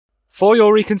For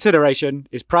Your Reconsideration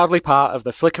is proudly part of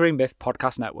the Flickering Myth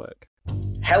podcast network.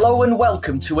 Hello and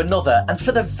welcome to another, and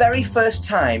for the very first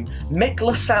time, Mick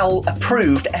LaSalle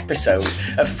approved episode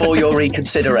of For Your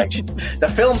Reconsideration, the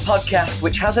film podcast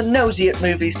which has a nosy at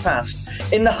movies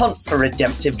past in the hunt for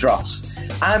redemptive dross.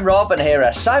 I'm Rob, and here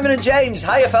are Simon and James.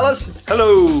 Hiya, fellas.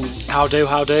 Hello. How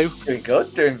do? Doing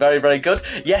good, doing very, very good.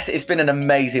 Yes, it's been an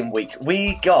amazing week.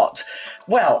 We got,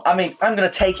 well, I mean, I'm going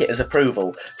to take it as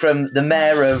approval from the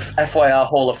mayor of FYR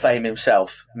Hall of Fame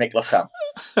himself, Mick LaSalle.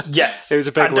 Yes. It was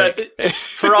a big week.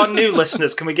 For our new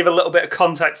listeners, can we give a little bit of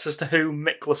context as to who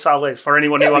Mick LaSalle is for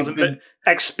anyone who hasn't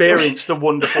experienced the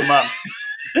wonderful man?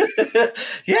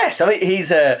 Yes, I mean,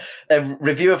 he's a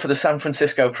reviewer for the San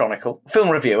Francisco Chronicle, film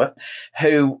reviewer,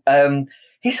 who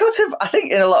he sort of, I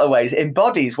think in a lot of ways,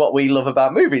 embodies what we love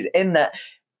about movies, in that,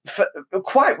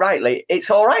 quite rightly,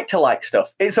 it's all right to like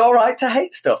stuff. It's all right to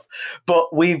hate stuff.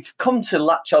 But we've come to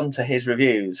latch on to his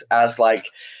reviews as like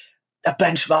a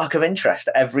benchmark of interest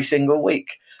every single week.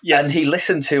 Yes. And he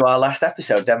listened to our last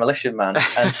episode, Demolition Man,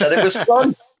 and said it was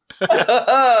fun.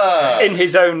 In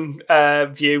his own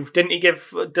view, didn't he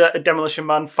give Demolition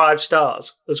Man 5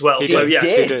 stars as well? He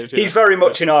did. He's very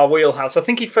much in our wheelhouse. I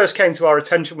think he first came to our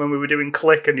attention when we were doing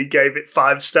Click, and he gave it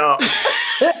 5 stars.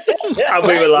 And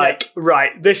we were like,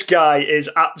 right, this guy is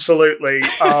absolutely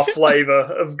our flavour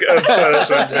of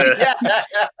person here.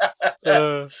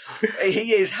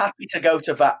 He is happy to go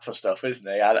to bat for stuff,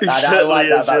 isn't he? I certainly like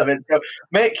that is, about him. So,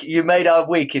 Mick, you made our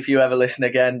week. If you ever listen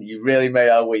again, you really made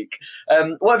our week.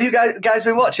 What have you guys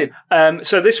been watching?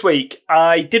 So this week,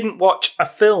 I didn't watch a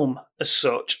film as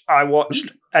such. I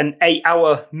watched an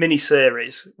 8-hour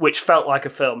miniseries, which felt like a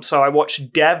film. So I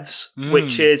watched Devs,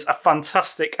 which is a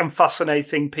fantastic and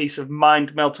fascinating piece of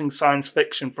mind-melting science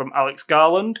fiction from Alex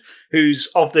Garland, who's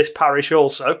of this parish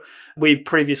also. We've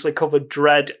previously covered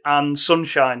Dread and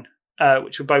Sunshine,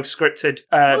 which were both scripted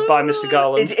by Mr.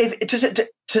 Garland.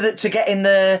 To get in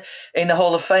the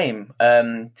Hall of Fame,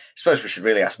 I suppose we should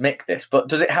really ask Mick this, but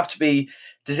does it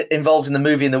involved in the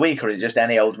movie in the week, or is it just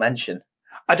any old mention?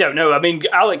 I don't know. I mean,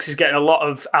 Alex is getting a lot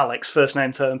of first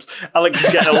name terms. Alex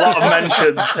is getting a lot of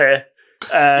mentions here.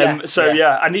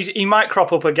 And he might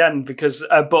crop up again because,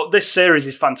 but this series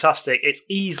is fantastic. It's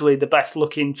easily the best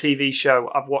looking TV show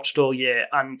I've watched all year,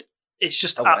 and it's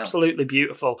just absolutely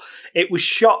beautiful. It was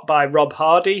shot by Rob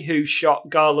Hardy, who shot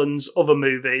Garland's other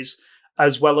movies,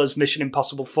 as well as Mission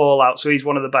Impossible Fallout. So he's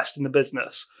one of the best in the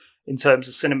business in terms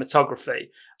of cinematography.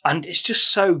 And it's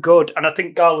just so good. And I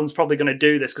think Garland's probably going to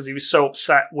do this because he was so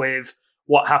upset with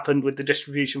what happened with the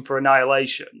distribution for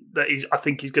Annihilation that I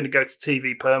think he's going to go to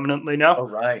TV permanently now. Oh,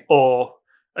 right. Or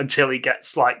until he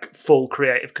gets like full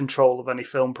creative control of any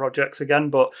film projects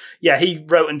again. But yeah, he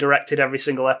wrote and directed every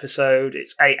single episode.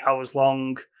 It's 8 hours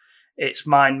long. It's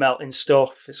mind-melting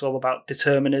stuff. It's all about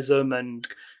determinism and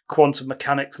quantum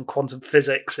mechanics and quantum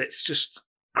physics. It's just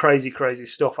crazy, crazy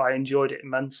stuff. I enjoyed it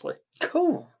immensely.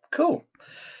 Cool.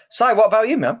 Si, what about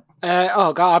you, man?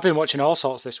 God, I've been watching all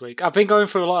sorts this week. I've been going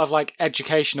through a lot of like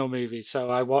educational movies. So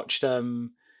I watched 12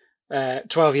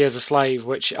 Years a Slave,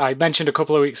 which I mentioned a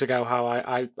couple of weeks ago,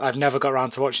 how I've never got around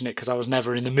to watching it because I was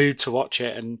never in the mood to watch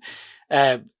it. And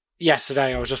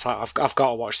yesterday I was just like, I've got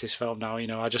to watch this film now.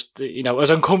 As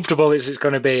uncomfortable as it's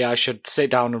going to be, I should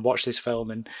sit down and watch this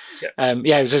film. And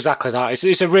it was exactly that.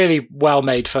 It's a really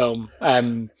well-made film.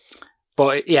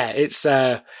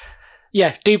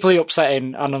 It's deeply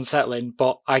upsetting and unsettling,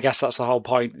 but I guess that's the whole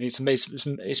point. It's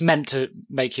meant to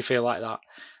make you feel like that.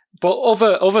 But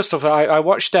other stuff, I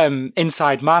watched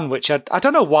Inside Man, which I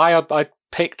don't know why I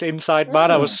picked Inside Man.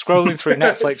 I was scrolling through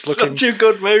Netflix looking... Such a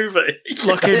good movie.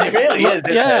 It really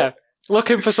is,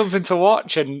 looking for something to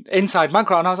watch, and Inside Man,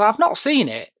 and I was like, I've not seen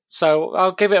it, so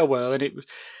I'll give it a whirl. And it was...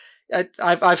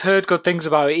 I've heard good things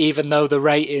about it, even though the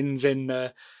ratings in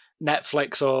the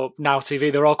Netflix or Now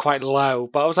TV, they're all quite low.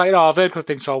 But I was like, I've heard good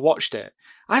things, so I watched it.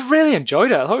 I really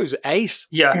enjoyed it. I thought it was ace.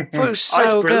 Yeah. I thought it was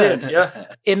so brilliant. good. Yeah.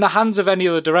 In the hands of any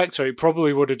other director, it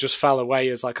probably would have just fell away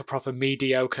as like a proper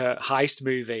mediocre heist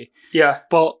movie. Yeah.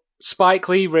 But Spike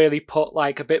Lee really put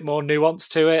like a bit more nuance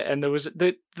to it, and there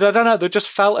just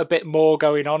felt a bit more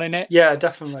going on in it. Yeah,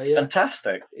 definitely. Yeah.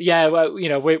 Fantastic. Yeah, well, we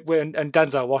and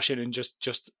Denzel Washington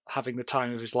just having the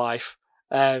time of his life.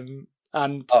 It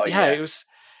was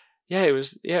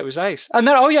ace. And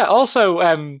then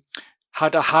also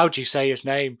how do you say his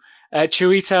name?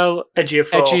 Chiwetel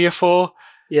Ejiofor.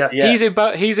 Yeah. He's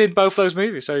in both those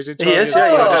movies. So he's in 12 He is, Years a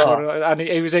Slave, yeah. and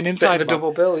he was in Inside Bit of a Man.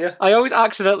 double bill, yeah. I always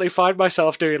accidentally find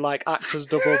myself doing like actors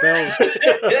double bills.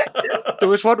 There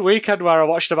was one weekend where I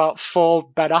watched about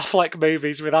 4 Ben Affleck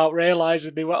movies without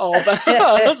realising they were all Ben.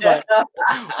 I was like,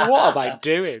 what am I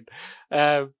doing?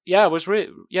 I was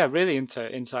really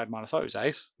into Inside Man. I thought it was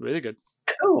ace. Really good.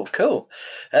 Cool.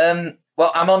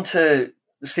 Well, I'm on to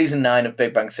season 9 of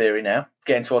Big Bang Theory now,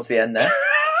 getting towards the end there.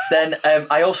 Then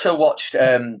I also watched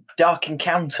Dark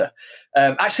Encounter.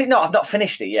 Actually, no, I've not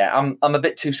finished it yet. I'm a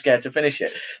bit too scared to finish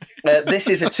it. This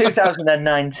is a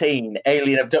 2019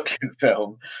 alien abduction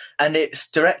film, and it's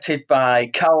directed by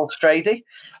Carl Strady,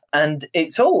 and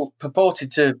it's all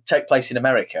purported to take place in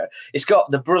America. It's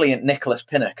got the brilliant Nicholas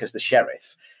Pinnock as the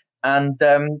sheriff, and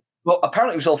well,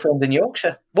 apparently it was all filmed in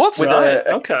Yorkshire. What? With Right.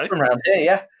 okay. Around here,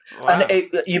 yeah. Wow. And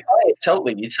you buy it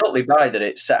totally. You totally buy that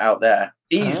it's set out there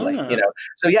easily,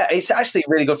 So yeah, it's actually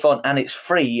really good fun, and it's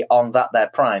free on that there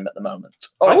Prime at the moment.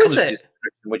 Or is it?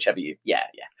 Whichever you, yeah.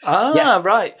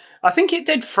 Right. I think it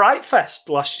did Fright Fest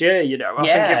last year. I think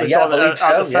it was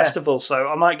at the festival, so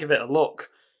I might give it a look.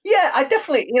 Yeah, I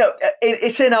definitely,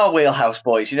 it's in our wheelhouse,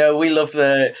 boys. We love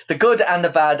the good and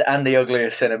the bad and the ugly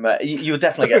of cinema. You'll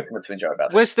definitely get something to enjoy about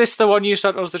this. Was this the one you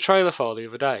sent us the trailer for the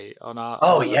other day on our?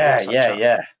 Oh, yeah.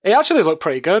 It actually looked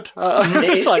pretty good.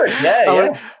 It's like,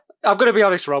 good. I'm going to be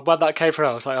honest, Rob. When that came through,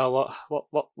 I was like, "Oh,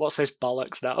 what's this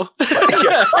bollocks now?"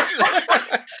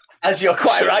 As you're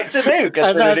quite right to do,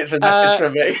 considering it's a message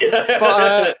from me.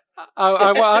 But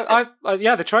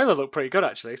the trailer looked pretty good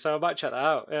actually, so I might check that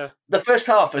out. Yeah, the first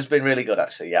half has been really good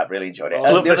actually. Yeah, I've really enjoyed it. I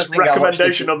love this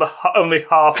recommendation on the only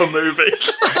half a movie.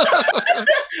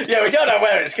 Yeah, we don't know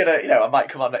where it's gonna. I might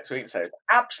come on next week and say it's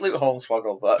absolute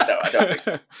hornswoggle, but no, I don't think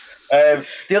so.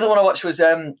 The other one I watched was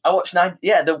I watched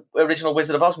the original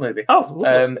Wizard of Oz movie. Oh,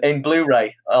 in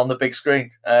Blu-ray on the big screen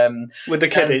with the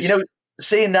kiddies. And,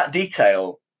 seeing that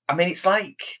detail. I mean, it's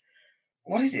like,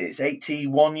 what is it? It's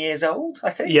 81 years old, I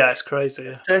think. Yeah, it's crazy.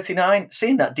 Yeah. 39.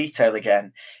 Seeing that detail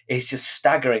again is just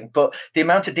staggering. But the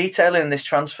amount of detail in this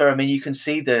transfer, I mean, you can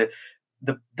see the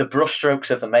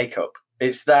brushstrokes of the makeup.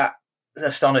 It's that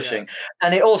astonishing. Yeah.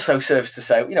 And it also serves to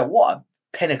say, what a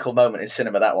pinnacle moment in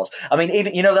cinema that was. I mean,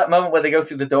 even, that moment where they go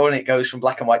through the door and it goes from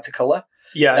black and white to colour?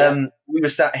 Yeah. We were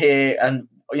sat here and,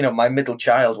 my middle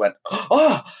child went,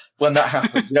 oh, when that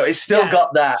happened. It's still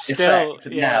got that effect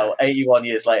now, 81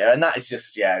 years later. And that is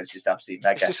just, it's just absolutely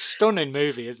mega. It's a stunning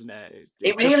movie, isn't it?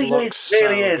 It really is.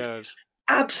 Really is. Good.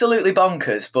 Absolutely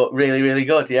bonkers, but really, really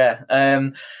good, yeah.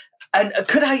 And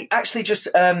could I actually just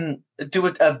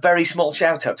do a very small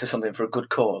shout out to something for a good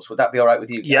cause? Would that be all right with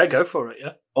you guys? Yeah, go for it,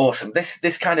 yeah. Awesome.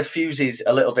 This kind of fuses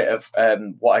a little bit of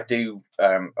what I do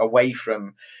away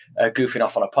from goofing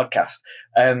off on a podcast.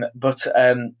 But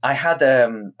I had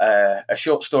a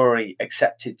short story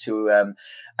accepted to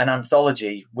an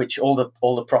anthology, which all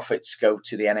the profits go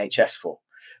to the NHS for.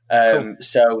 Cool.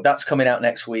 So that's coming out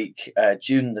next week,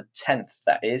 June the 10th,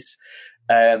 that is.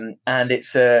 And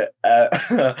it's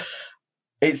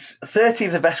it's 30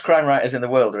 of the best crime writers in the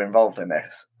world are involved in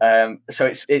this. So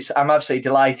it's I'm absolutely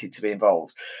delighted to be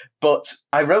involved. But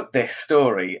I wrote this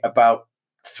story about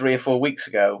 3 or 4 weeks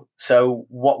ago. So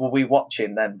what were we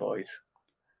watching then, boys?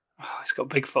 Oh, it's got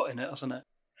Bigfoot in it, hasn't it?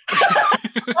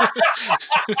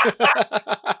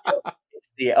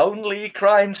 It's the only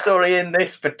crime story in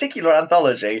this particular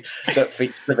anthology that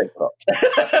features the Bigfoot.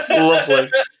 Lovely.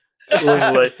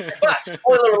 Lovely.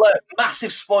 Spoiler alert,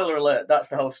 massive spoiler alert. That's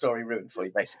the whole story ruined for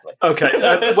you, basically.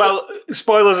 Okay. Well,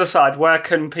 spoilers aside, where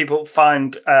can people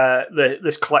find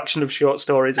this collection of short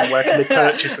stories and where can they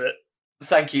purchase it?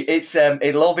 Thank you. It's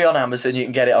it'll all be on Amazon. You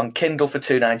can get it on Kindle for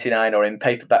 $2.99 or in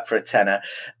paperback for $10.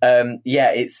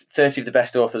 It's 30 of the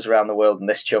best authors around the world and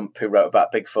this chump who wrote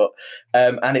about Bigfoot.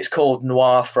 And it's called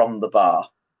Noir from the Bar.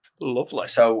 Lovely.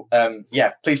 So,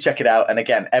 please check it out. And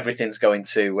again, everything's going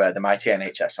to the mighty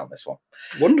NHS on this one.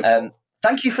 Wonderful.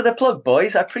 Thank you for the plug,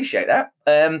 boys. I appreciate that.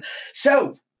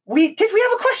 So, we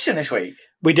have a question this week?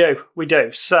 We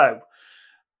do. So,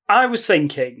 I was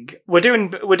thinking we're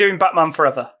doing Batman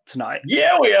Forever tonight.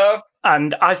 Yeah, we are.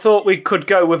 And I thought we could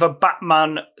go with a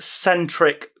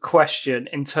Batman-centric question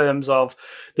in terms of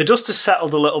the dust has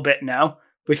settled a little bit now.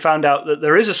 We found out that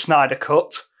there is a Snyder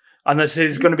Cut. And this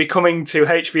is going to be coming to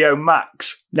HBO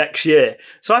Max next year.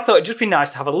 So I thought it'd just be nice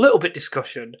to have a little bit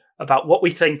discussion about what we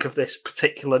think of this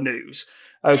particular news.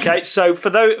 Okay, so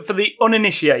for the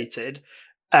uninitiated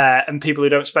and people who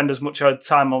don't spend as much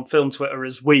time on film Twitter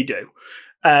as we do,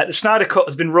 the Snyder Cut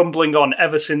has been rumbling on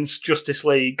ever since Justice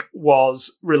League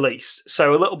was released.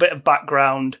 So a little bit of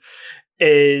background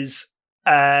is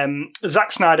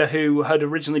Zack Snyder, who had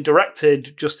originally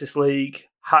directed Justice League,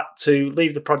 had to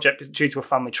leave the project due to a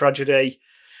family tragedy.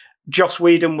 Joss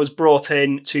Whedon was brought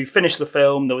in to finish the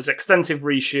film. There was extensive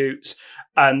reshoots,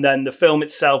 and then the film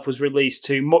itself was released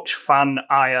to much fan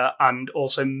ire and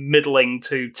also middling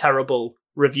to terrible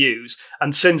reviews.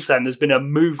 And since then, there's been a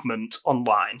movement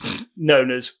online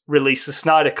known as Release the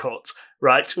Snyder Cut,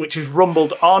 right? Which has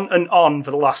rumbled on and on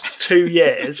for the last 2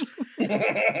 years.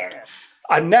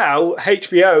 And now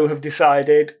HBO have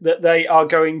decided that they are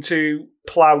going to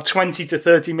plough $20 to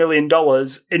 $30 million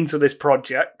into this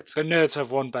project. The nerds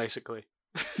have won, basically.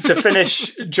 To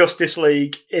finish Justice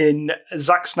League in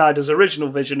Zack Snyder's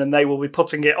original vision, and they will be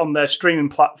putting it on their streaming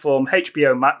platform,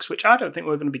 HBO Max, which I don't think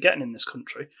we're going to be getting in this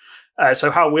country.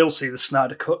 So how we'll see the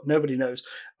Snyder Cut, nobody knows.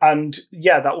 And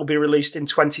yeah, that will be released in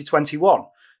 2021.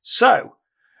 So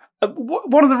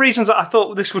one of the reasons that I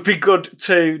thought this would be good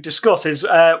to discuss is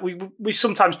we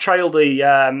sometimes trail the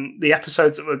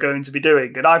episodes that we're going to be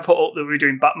doing, and I put up that we were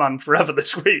doing Batman Forever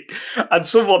this week, and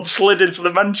someone slid into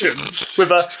the mentions with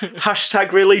a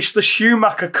hashtag release the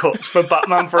Schumacher cut for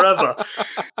Batman Forever.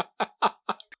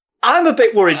 I'm a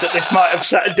bit worried that this might have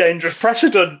set a dangerous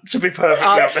precedent, to be perfectly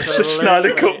honest, the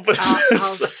Snyder Cut.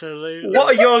 Absolutely. What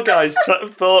are your guys'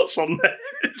 thoughts on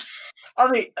this? I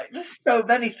mean, there's so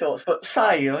many thoughts, but Si,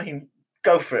 I mean,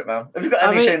 go for it, man. Have you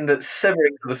got anything that's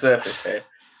simmering to the surface here?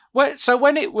 So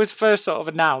when it was first sort of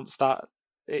announced that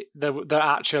there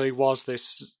actually was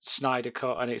this Snyder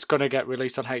Cut and it's going to get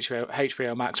released on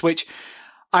HBO Max, which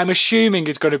I'm assuming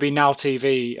is going to be Now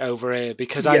TV over here,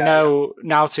 because I know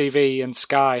Now TV and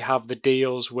Sky have the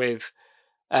deals with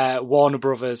Warner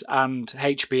Brothers and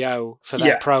HBO for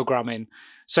their programming.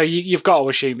 So you've got to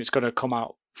assume it's going to come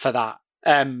out for that.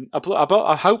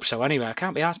 I hope so anyway. I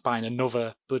can't be asked buying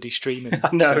another bloody streaming.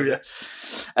 No,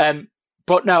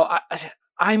 but no,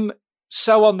 I'm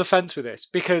so on the fence with this,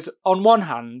 because on one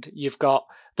hand, you've got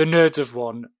the nerds have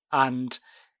won, and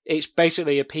it's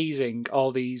basically appeasing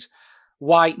all these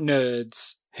white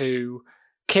nerds who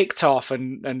kicked off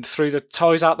and threw the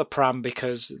toys out the pram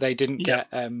because they didn't get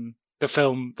the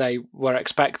film they were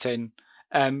expecting.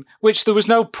 Which there was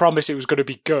no promise it was going to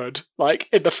be good, like,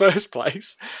 in the first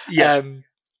place. And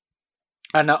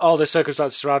all the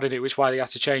circumstances surrounding it, which is why they had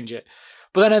to change it.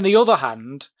 But then on the other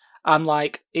hand, I'm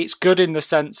like, it's good in the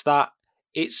sense that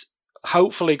it's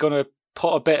hopefully going to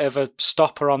put a bit of a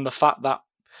stopper on the fact that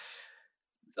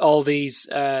all these,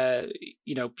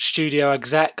 studio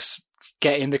execs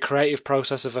get in the creative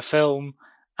process of a film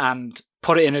and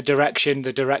put it in a direction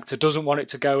the director doesn't want it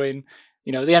to go in.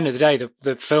 You know, at the end of the day,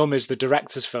 the film is the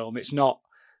director's film.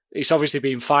 It's obviously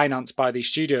being financed by these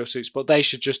studio suits, but they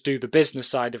should just do the business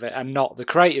side of it and not the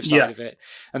creative side of it.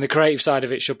 And the creative side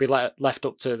of it should be left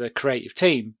up to the creative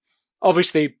team.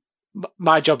 Obviously,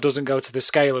 my job doesn't go to the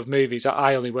scale of movies.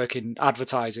 I only work in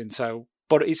advertising,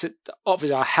 but it's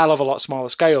obviously a hell of a lot smaller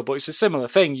scale, but it's a similar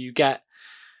thing. You get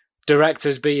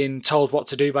directors being told what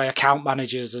to do by account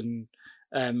managers and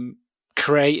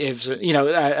creatives,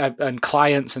 and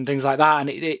clients and things like that, and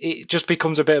it just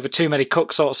becomes a bit of a too many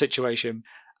cooks sort of situation.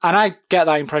 And I get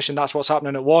that impression that's what's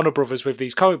happening at Warner Brothers with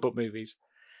these comic book movies.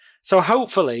 So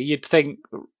hopefully you'd think,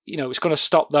 it's going to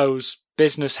stop those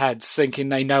business heads thinking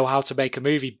they know how to make a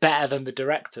movie better than the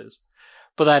directors.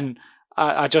 But then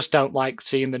I just don't like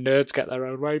seeing the nerds get their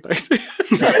own way, basically.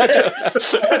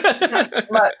 That's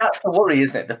the worry,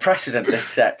 isn't it? The precedent this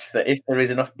sets, that if there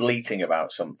is enough bleating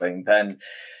about something, then,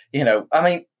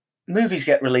 movies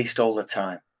get released all the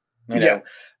time, know,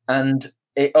 and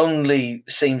it only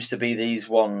seems to be these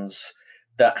ones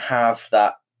that have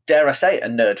that, dare I say it, a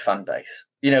nerd fan base.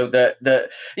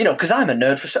 Because I'm a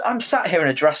nerd I'm sat here in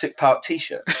a Jurassic Park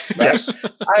t-shirt. Right?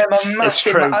 I am a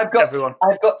massive. I've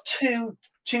got two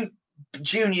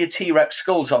junior T-Rex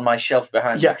skulls on my shelf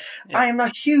behind me. I am a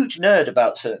huge nerd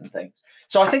about certain things.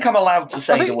 So I think I'm allowed to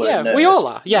say the word nerd. We all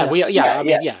are.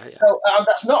 So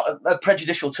that's not a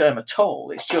prejudicial term at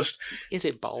all. It's just... Is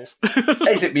it balls?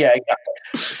 Is it? Yeah, exactly.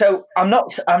 So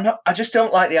I just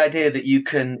don't like the idea that you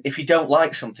can, if you don't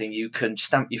like something, you can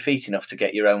stamp your feet enough to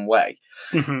get your own way.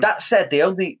 Mm-hmm. That said, the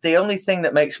only thing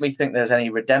that makes me think there's any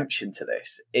redemption to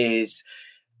this is...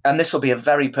 And this will be a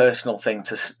very personal thing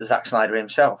to Zack Snyder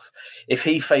himself. If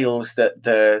he feels that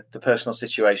the personal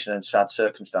situation and sad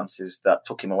circumstances that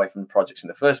took him away from the projects in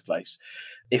the first place,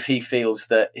 if he feels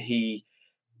that he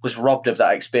was robbed of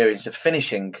that experience of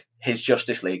finishing his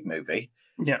Justice League movie,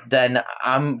 then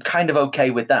I'm kind of okay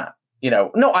with that.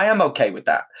 No, I am okay with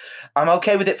that. I'm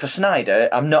okay with it for Snyder.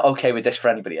 I'm not okay with this for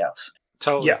anybody else.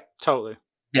 Totally. Yeah, totally.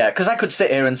 Yeah, because I could sit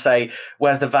here and say,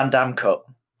 where's the Van Damme cut?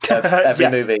 Of every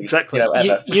movie, exactly.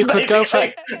 Ever. You could go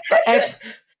for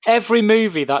every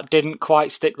movie that didn't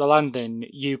quite stick the landing.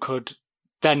 You could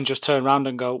then just turn around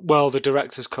and go, "Well, the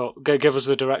director's cut. Give us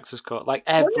the director's cut." Like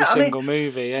every single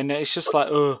movie, and it's just like,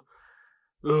 oh,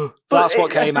 That's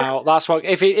what came out. That's what.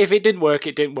 If it didn't work,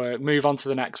 it didn't work. Move on to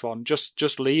the next one.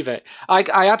 Just leave it.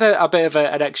 I had a bit of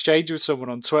an exchange with someone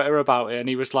on Twitter about it, and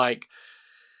he was like,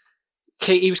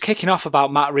 he was kicking off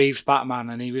about Matt Reeves' Batman,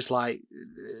 and he was like,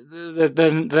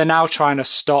 they're now trying to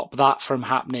stop that from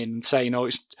happening and saying,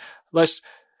 let's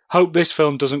hope this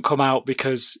film doesn't come out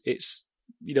because it's,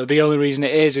 the only reason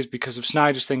it is because of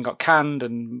Snyder's thing got canned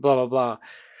and blah, blah,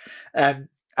 blah.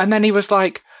 And then he was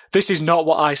like, this is not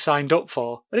what I signed up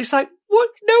for. And it's like, what?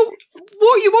 No,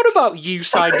 what are you on about you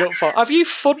signed up for? Have you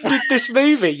funded this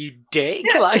movie, you dick?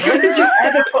 Like, Have you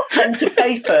ever put pen to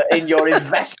paper in your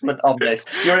investment on this?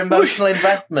 Your emotional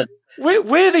investment?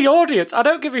 We're the audience. I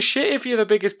don't give a shit if you're the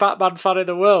biggest Batman fan in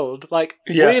the world. Like,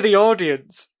 we're the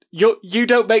audience. You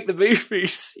don't make the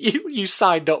movies you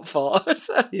signed up for.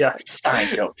 Yeah,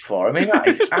 signed up for. I mean, that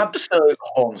is absolute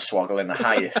hornswoggle in the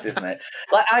highest, isn't it?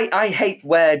 Like, I hate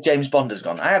where James Bond has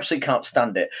gone. I absolutely can't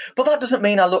stand it. But that doesn't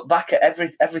mean I look back at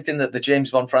everything that the James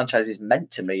Bond franchise is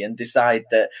meant to me and decide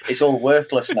that it's all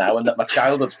worthless now and that my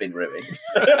childhood's been ruined.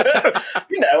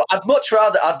 I'd much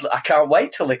rather. I can't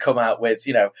wait till they come out with,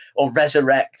 or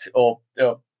resurrect or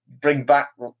bring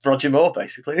back Roger Moore,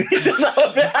 basically.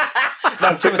 No,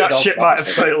 that shit might have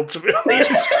sailed, to be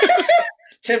honest.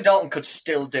 Tim Dalton could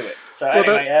still do it.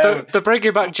 So they're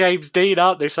bringing back James Dean,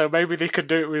 aren't they? So maybe they could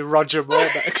do it with Roger Moore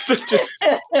next and just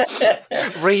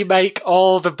remake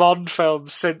all the Bond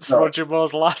films since Roger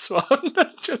Moore's last one.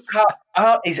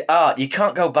 Art is art. You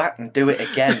can't go back and do it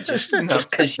again just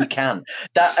because you can.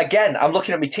 That again, I'm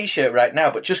looking at my T-shirt right now,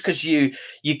 but just because you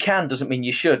can doesn't mean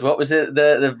you should. What was it?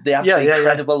 The absolutely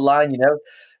incredible line,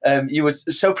 you were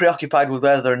so preoccupied with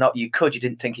whether or not you could, you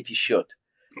didn't think if you should.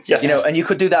 Yes. And you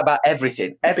could do that about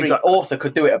everything. Every author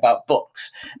could do it about books.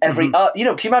 Every art, can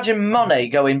you imagine Monet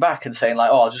going back and saying like,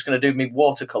 "Oh, I'm just going to do me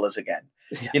watercolors again."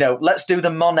 Yeah. Let's do the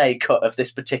Monet cut of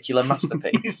this particular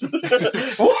masterpiece.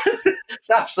 It's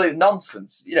absolute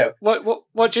nonsense.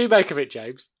 What do you make of it,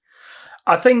 James?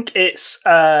 I think it's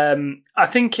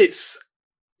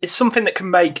something that can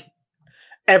make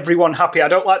everyone happy. I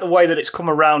don't like the way that it's come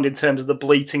around in terms of the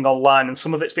bleating online, and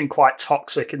some of it's been quite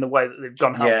toxic in the way that they've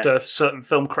gone after certain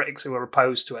film critics who are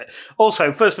opposed to it.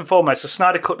 Also, first and foremost, the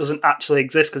Snyder Cut doesn't actually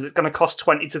exist because it's going to cost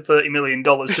 $20 to $30 million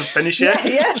to finish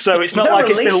it. So it's not like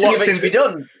it's been locked in. To be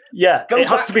done. Yeah, it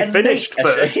has to be finished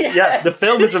first. The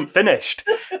film isn't finished.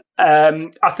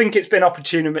 I think it's been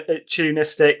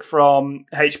opportunistic from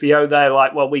HBO. They're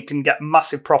like, well, we can get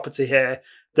massive property here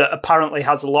that apparently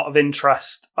has a lot of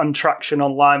interest and traction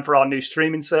online for our new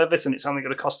streaming service, and it's only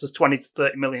going to cost us $20 to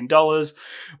 $30 million.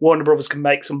 Warner Brothers can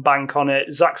make some bank on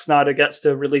it. Zack Snyder gets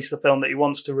to release the film that he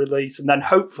wants to release, and then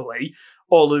hopefully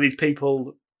all of these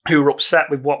people who are upset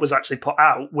with what was actually put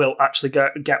out will actually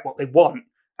get what they want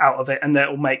out of it, and that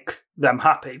will make them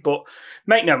happy. But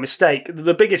make no mistake,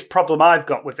 the biggest problem I've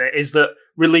got with it is that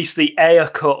Release the Ayer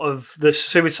cut of the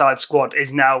Suicide Squad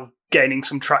is now gaining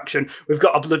some traction. We've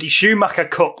got a bloody Schumacher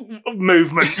cut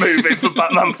movement moving for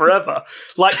Batman Forever.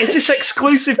 Like, is this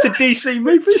exclusive to DC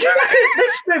movies?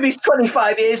 This movie's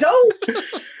 25 years old.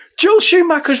 Joel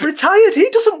Schumacher's retired. He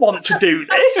doesn't want to do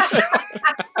this.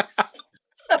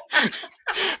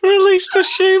 Release the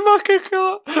Schumacher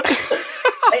cut.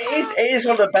 It is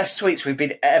one of the best tweets we've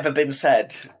ever been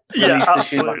said. Yeah,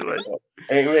 absolutely.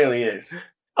 It really is.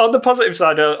 On the positive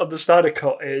side of the Snyder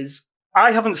Cut is,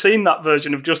 I haven't seen that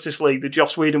version of Justice League, the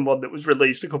Joss Whedon one that was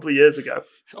released a couple of years ago.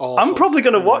 I'm probably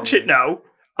going to watch it now,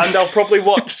 and I'll probably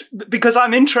watch, because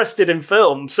I'm interested in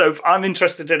film, so I'm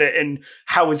interested in it in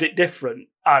how is it different.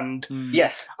 And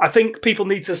yes, I think people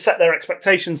need to set their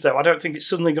expectations, though. I don't think it's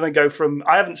suddenly going to go from,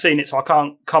 I haven't seen it, so I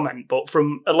can't comment, but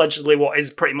from allegedly what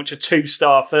is pretty much a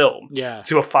 2-star film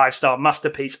to a 5-star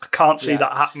masterpiece. I can't see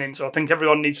that happening, so I think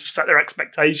everyone needs to set their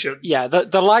expectations. Yeah,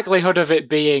 the likelihood of it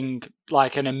being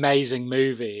like an amazing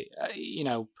movie,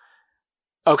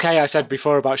 okay, I said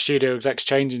before about studio execs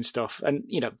changing stuff, and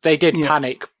they did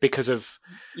panic because of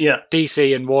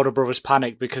DC, and Warner Brothers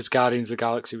panicked because Guardians of the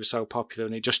Galaxy was so popular,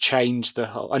 and it just changed the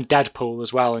whole, and Deadpool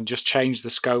as well, and just changed the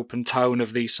scope and tone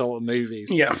of these sort of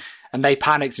movies. Yeah, and they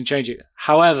panicked and changed it.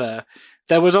 However,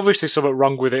 there was obviously something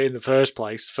wrong with it in the first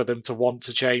place for them to want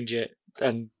to change it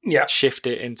and shift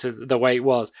it into the way it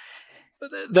was.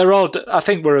 They're all, I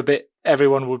think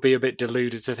everyone would be a bit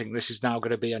deluded to think this is now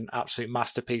going to be an absolute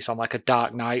masterpiece on like a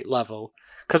Dark Knight level.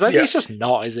 Because it's just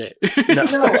not, is it?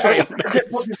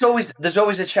 There's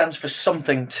always a chance for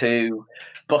something to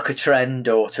buck a trend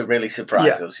or to really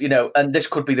surprise us, and this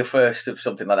could be the first of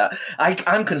something like that.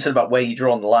 I'm concerned about where you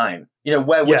draw on the line.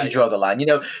 Where would you draw the line?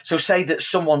 So say that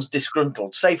someone's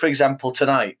disgruntled. Say, for example,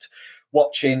 tonight,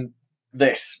 watching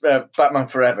this, Batman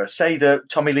Forever, say that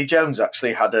Tommy Lee Jones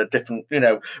actually had a different,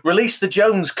 release the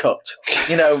Jones cut.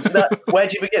 Where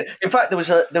do you begin? In fact, there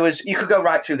was you could go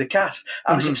right through the cast.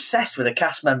 I was obsessed with a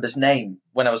cast member's name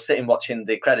when I was sitting watching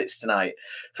the credits tonight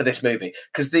for this movie,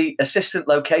 because the assistant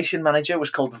location manager was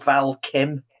called Val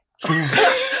Kim.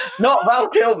 Not Val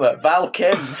Kilmer, Val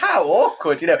Kim. How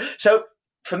awkward, So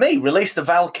for me, release the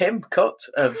Val Kim cut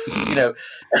of,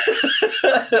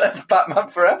 of Batman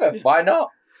Forever. Why not?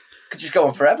 Could just go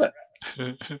on forever.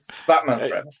 Batman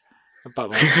Forever.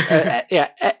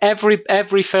 Batman.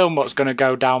 Every film that's going to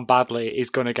go down badly is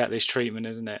going to get this treatment,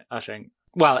 isn't it? I think.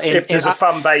 Well, if there's a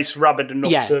fan base rabid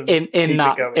enough to in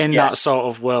that sort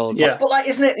of world. Yeah. But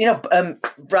isn't it?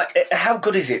 Right? How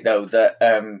good is it though that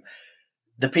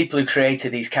the people who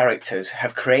created these characters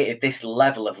have created this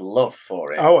level of love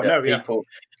for it? Oh, I know. People,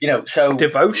 so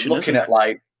devotion. Looking at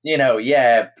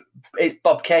it's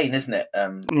Bob Kane, isn't it?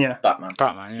 Batman.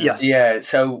 Batman. Yes. Yeah.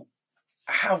 So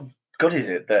how good is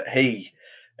it that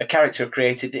a character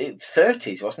created in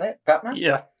 30s, wasn't it? Batman.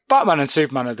 Yeah. Batman and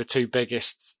Superman are the two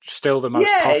biggest, still the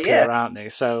most popular, aren't they?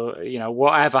 So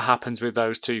whatever happens with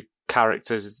those two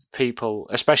characters, people,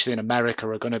 especially in America,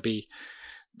 are going to be,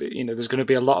 there's going to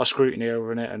be a lot of scrutiny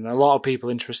over it, and a lot of people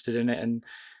interested in it. And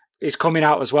it's coming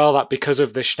out as well that because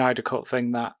of the Snyder Cut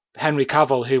thing, that Henry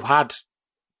Cavill, who had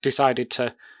decided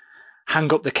to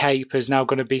hang up the cape, is now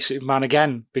going to be Superman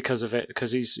again because of it,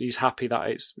 because he's happy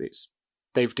that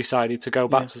they've decided to go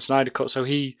back to the Snyder Cut. So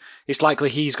it's likely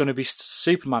he's going to be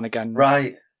Superman again,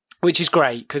 right? Which is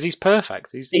great because he's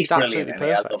perfect. He's absolutely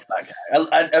perfect. I love that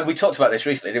guy. And we talked about this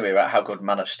recently, didn't we? About how good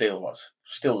Man of Steel was.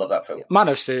 Still love that film. Man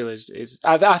of Steel is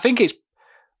I think it's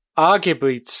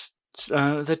arguably.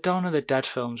 The Dawn of the Dead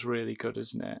film's really good,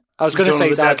 isn't it? I was going to say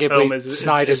it's arguably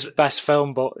Snyder's best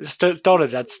film, but Dawn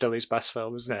of the Dead's still his best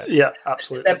film, isn't it? Yeah,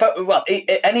 absolutely. But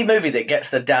any movie that gets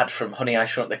the dad from Honey, I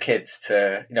Shrunk the Kids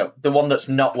to the one that's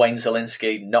not Wayne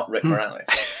Zielinski, not Rick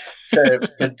Moranis,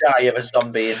 to die of a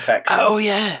zombie infection. Oh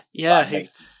yeah. I think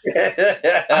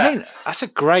that's a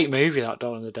great movie, that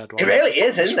Dawn of the Dead one. It really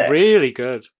is, isn't it? It's really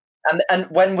good. And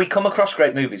when we come across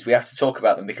great movies, we have to talk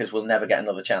about them because we'll never get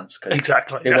another chance.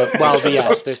 Exactly.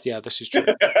 This is true.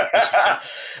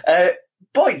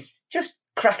 Boys, just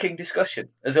cracking discussion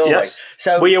as always. Yes.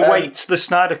 So we await the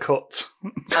Snyder Cut,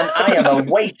 and I am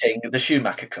awaiting the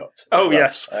Schumacher Cut.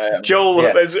 Yes, Joel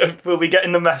will be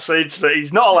getting the message that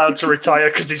he's not allowed to retire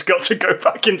because he's got to go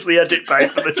back into the edit bay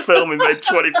for this film he made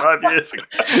 25 years ago.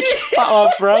 Batman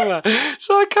Forever.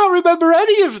 So I can't remember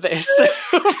any of this.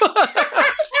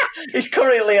 He's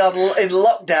currently in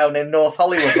lockdown in North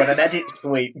Hollywood when an edit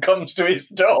suite comes to his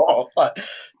door. Like,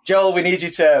 Joel, we need you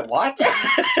to... What?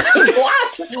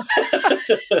 What?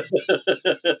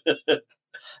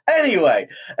 Anyway,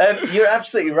 you're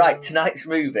absolutely right. Tonight's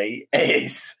movie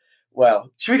is... Well,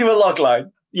 should we do a log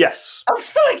line? Yes. I'm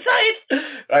so excited!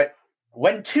 Right.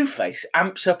 When Two-Face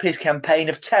amps up his campaign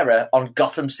of terror on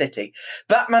Gotham City,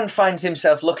 Batman finds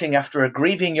himself looking after a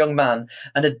grieving young man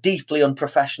and a deeply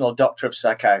unprofessional doctor of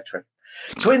psychiatry.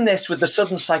 Twin this with the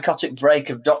sudden psychotic break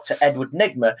of Dr. Edward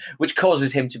Nygma, which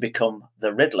causes him to become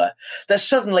the Riddler. There's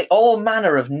suddenly all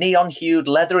manner of neon-hued,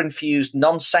 leather-infused,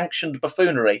 non-sanctioned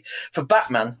buffoonery for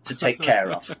Batman to take care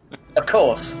of. Of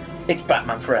course, it's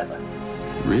Batman Forever.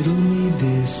 Riddle me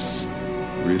this,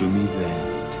 riddle me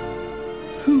that.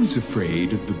 Who's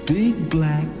afraid of the big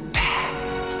black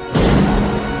bat?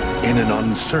 In an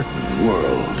uncertain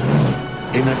world,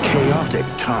 in a chaotic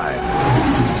time,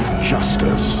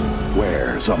 justice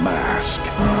wears a mask.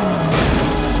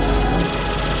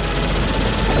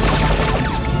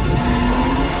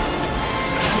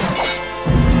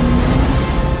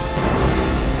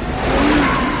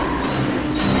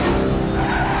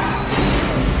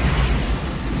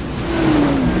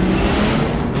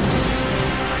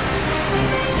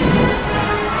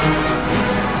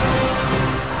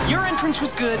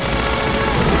 Was good.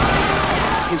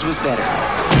 His was better.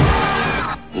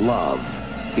 Love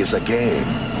is a game.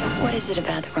 What is it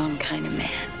about the wrong kind of man?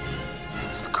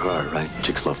 It's the car, right?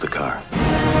 Chicks love the car.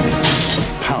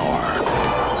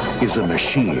 Power is a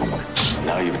machine.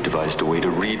 Now you've devised a way to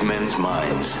read men's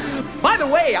minds. By the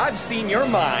way, I've seen your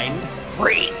mind,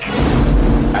 freak.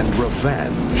 And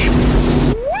revenge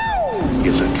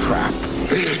is a trap.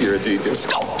 You're a genius.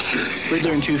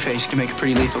 Riddler and Two-Face can make a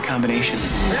pretty lethal combination.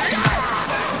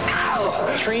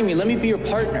 Train me, let me be your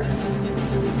partner.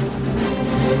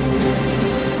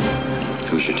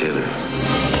 Who's your tailor?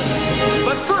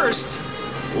 But first,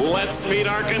 let's meet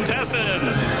our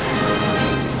contestants.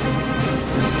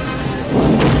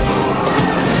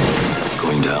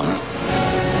 Going down.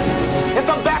 If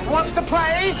the bat wants to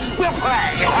play, we'll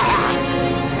play.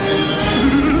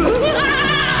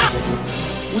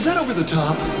 Was that over the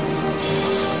top?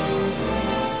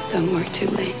 Don't work too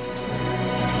late.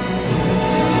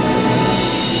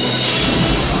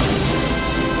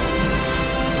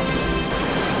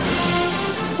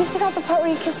 You forgot the part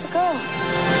where you kissed the girl.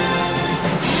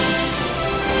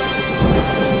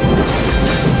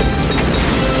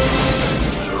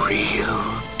 The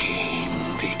real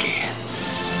game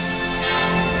begins.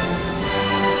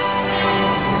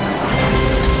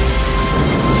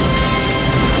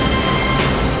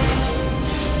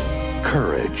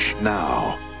 Courage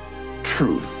now.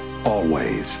 Truth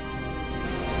always.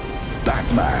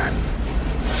 Batman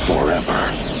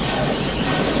forever.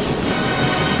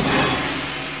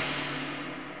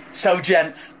 So,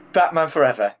 gents, Batman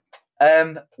Forever.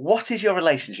 What is your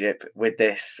relationship with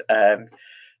this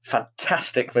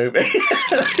fantastic movie?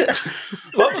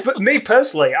 Well, for me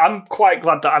personally, I'm quite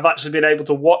glad that I've actually been able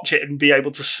to watch it and be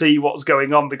able to see what's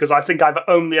going on, because I think I've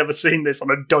only ever seen this on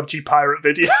a dodgy pirate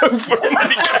video from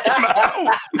when it came out.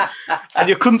 And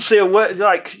you couldn't see a word,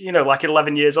 like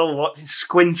 11 years old,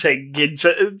 squinting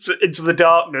into the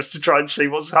darkness to try and see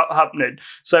what's happening.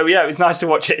 So, yeah, it was nice to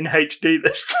watch it in HD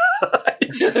this time.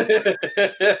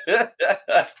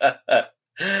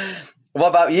 What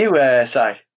about you,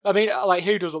 Si? I mean, like,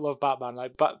 who doesn't love Batman?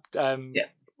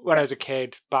 When I was a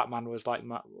kid, Batman was like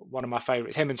one of my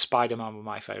favourites. Him and Spider-Man were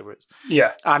my favourites.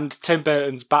 Yeah. And Tim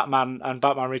Burton's Batman and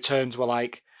Batman Returns were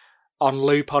like on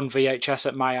loop on VHS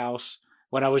at my house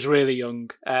when I was really young.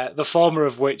 The former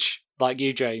of which, like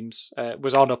you, James,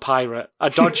 was on a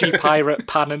dodgy pirate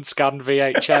pan and scan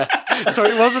VHS. So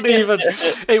it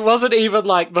wasn't even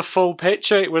like the full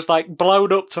picture. It was like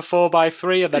blown up to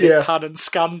 4:3 and then it pan and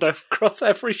scanned across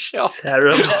every shot.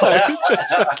 Terrible. So it was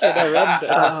just fucking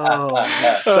horrendous. Oh,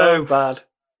 so bad.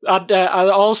 And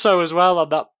also as well on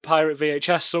that pirate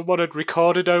VHS, someone had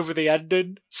recorded over the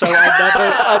ending, so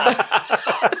I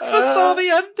never saw the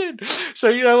ending. So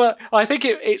you know what? I think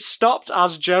it stopped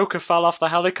as Joker fell off the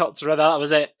helicopter, and that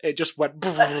was it. It just went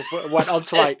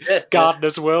onto like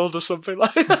Gardener's World or something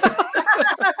like that.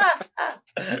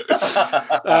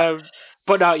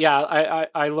 But no, yeah,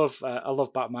 I love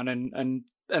Batman, and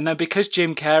then because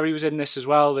Jim Carrey was in this as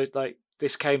well, like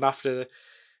this came after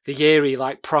the year he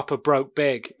like proper broke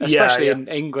big, especially in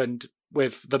England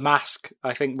with The Mask.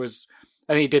 I think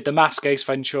he did The Mask, Ace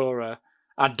Ventura,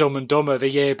 and Dumb and Dumber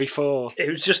the year before. It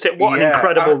was just an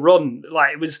incredible run.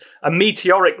 Like, it was a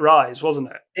meteoric rise, wasn't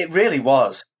it? It really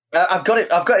was. I've got it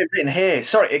written here.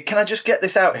 Sorry, can I just get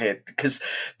this out here? Because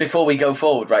before we go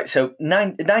forward, right? So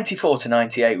 94 to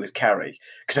 98 with Carrey,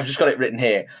 because I've just got it written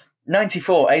here.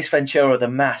 94, Ace Ventura, The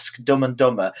Mask, Dumb and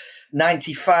Dumber.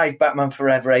 95, Batman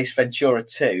Forever, Ace Ventura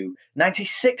 2.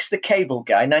 96, The Cable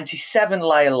Guy. 97,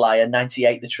 Liar Liar.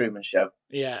 98, The Truman Show.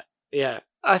 Yeah.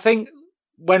 I think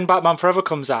when Batman Forever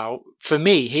comes out, for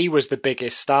me, he was the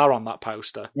biggest star on that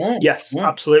poster. Yes,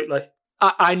 absolutely.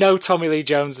 I know Tommy Lee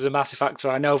Jones is a massive actor.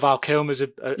 I know Val Kilmer's a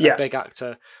big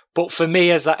actor. But for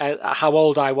me, as how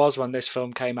old I was when this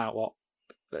film came out,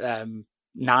 9,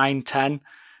 10?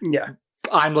 Yeah.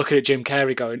 I'm looking at Jim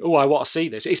Carrey going, oh, I want to see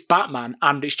this. It's Batman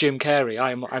and it's Jim Carrey.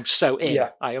 I'm so in. Yeah.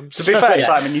 I am. To be fair,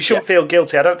 Simon, you shouldn't feel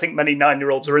guilty. I don't think many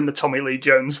 9-year-olds are in the Tommy Lee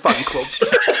Jones fan club.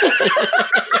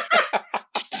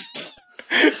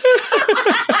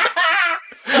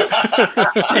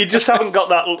 You just haven't got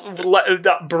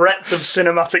that breadth of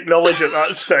cinematic knowledge at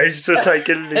that stage to take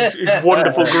in his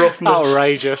wonderful gruffness.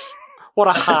 Outrageous. What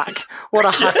a hack. What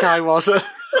a hack I was.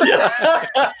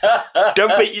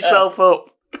 Don't beat yourself up.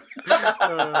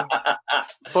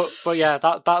 But yeah,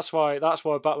 that's why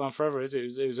Batman Forever is.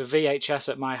 It was a VHS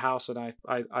at my house, and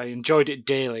I enjoyed it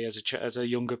dearly as a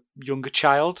younger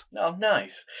child. Oh,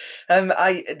 nice.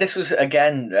 This was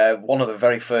again one of the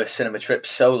very first cinema trips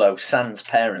solo. Sans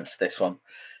parents. This one,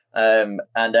 and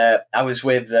I was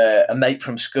with a mate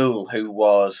from school who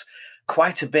was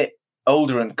quite a bit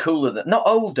older and cooler not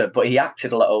older, but he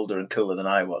acted a lot older and cooler than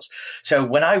I was. So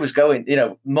when I was going,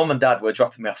 mum and dad were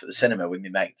dropping me off at the cinema with my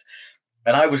mate.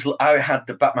 And I had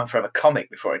the Batman Forever comic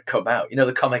before it come out,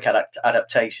 the comic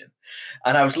adaptation.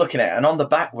 And I was looking at it, and on the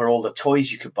back were all the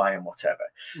toys you could buy and whatever.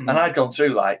 Mm. And I'd gone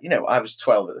through I was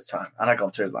 12 at the time, and I'd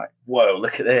gone through whoa,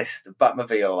 look at this, the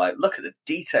Batmobile, look at the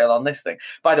detail on this thing.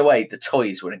 By the way, the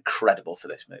toys were incredible for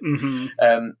this movie.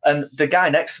 Mm-hmm. And the guy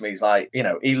next to me is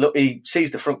he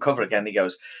sees the front cover again, and he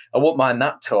goes, I won't mind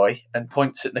that toy, and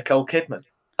points at Nicole Kidman.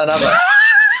 And I'm like,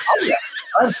 oh yeah.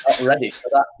 I'm not ready for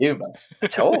that humour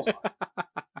at all.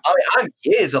 I'm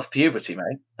years off puberty,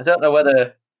 mate. I don't know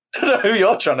who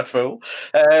you're trying to fool.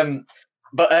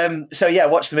 So yeah,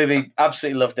 watched the movie,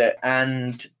 absolutely loved it.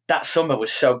 And that summer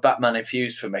was so Batman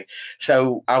infused for me.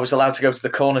 So I was allowed to go to the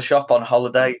corner shop on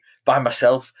holiday by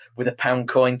myself with a £1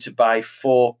 coin to buy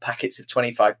 4 packets of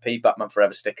 25p Batman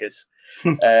Forever stickers.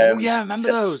 Oh yeah,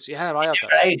 remember those? Yeah, I had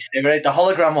those. The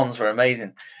hologram ones were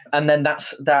amazing. And then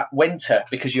that's that winter,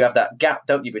 because you have that gap,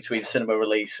 don't you, between cinema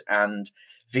release and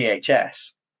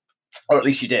VHS. Or at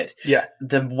least you did. Yeah.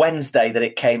 The Wednesday that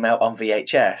it came out on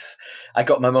VHS, I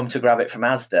got my mum to grab it from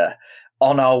Asda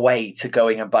on our way to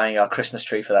going and buying our Christmas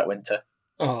tree for that winter.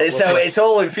 Oh, so it's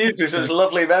all infused with such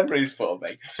lovely memories for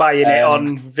me. Buying it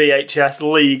on VHS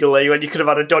legally when you could have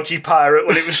had a dodgy pirate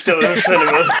when it was still in the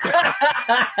cinemas.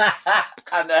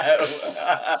 I know.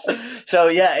 So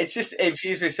yeah, it's just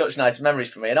infused with such nice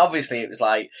memories for me. And obviously it was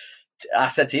like, I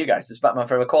said to you guys, does Batman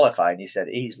Forever qualify? And you said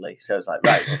easily. So it's like,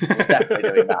 right, we're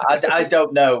definitely doing that. I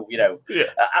don't know,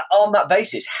 on that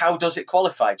basis, how does it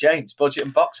qualify? James, budget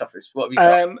and box office, what have you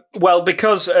got? Well,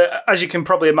 because, as you can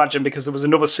probably imagine, because there was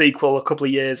another sequel a couple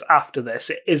of years after this,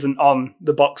 it isn't on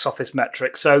the box office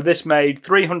metric. So this made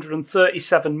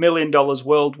 $337 million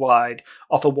worldwide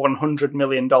off a $100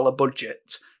 million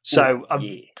budget. So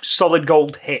solid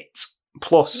gold hit,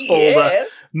 plus all the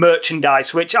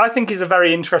merchandise, which I think is a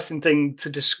very interesting thing to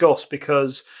discuss,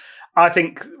 because I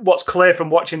think what's clear from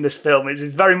watching this film is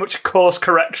it's very much a course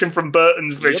correction from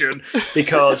Burton's vision,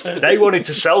 because they wanted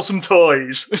to sell some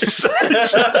toys.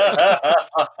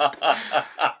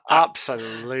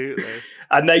 Absolutely.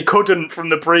 And they couldn't from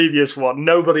the previous one.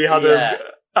 Nobody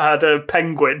had a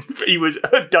penguin. He was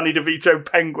a Danny DeVito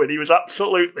penguin. He was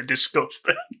absolutely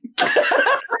disgusting.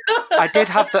 I did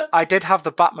have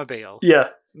the Batmobile. Yeah.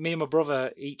 Me and my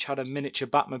brother each had a miniature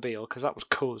Batmobile, because that was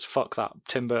cool as fuck, that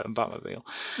Tim Burton Batmobile.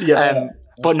 Yeah.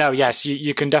 But no, yes,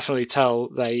 you can definitely tell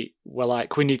they were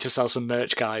like, we need to sell some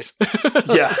merch, guys.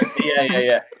 Yeah.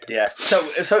 So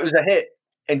it was a hit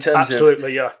in terms of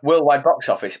worldwide box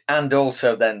office, and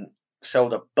also then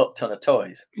sold a butt ton of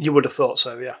toys. You would have thought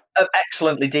so, yeah.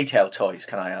 Excellently detailed toys,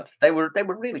 can I add? They were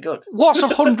really good. What's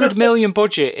 $100 million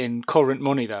budget in current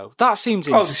money, though? That seems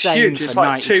insane it's huge. for It's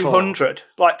like 94. 200,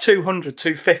 like 200,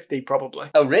 250 probably.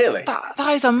 Oh, really? That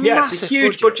is a massive it's a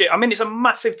huge budget. I mean, it's a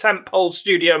massive tentpole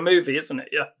studio movie, isn't it?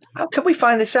 Yeah. How can we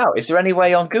find this out? Is there any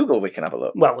way on Google we can have a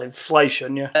look? Well,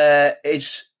 inflation, yeah.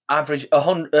 It's average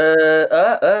 100.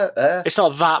 It's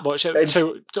not that much.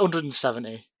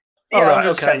 270. Yeah, right,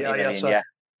 170 okay, million,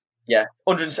 yeah.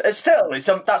 100. Still,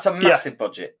 that's a massive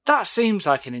budget. That seems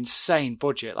like an insane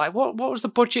budget. Like, what was the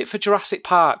budget for Jurassic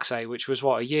Park, say, which was,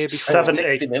 what, a year before?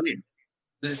 60 million.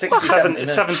 Was it 60,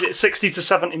 70 60 to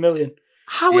 70 million.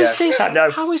 How is this?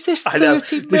 How is this 30 million?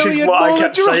 This is what I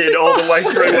kept saying all the way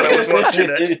through when I was watching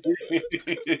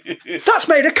it. That's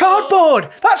made of cardboard!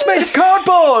 That's made of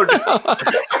cardboard!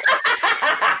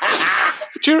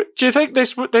 Do you think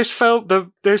this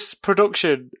film, this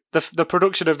production, the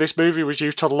production of this movie was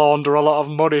used to launder a lot of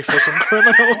money for some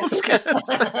criminals?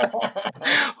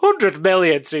 100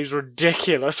 million seems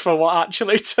ridiculous for what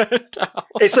actually turned out.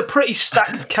 It's a pretty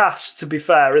stacked cast, to be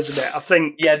fair, isn't it? I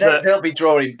think. Yeah, they'll be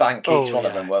drawing bank each one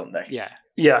of them, won't they? Yeah.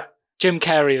 Yeah. Jim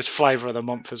Carrey is flavour of the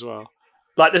month as well.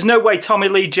 Like, there's no way Tommy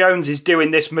Lee Jones is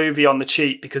doing this movie on the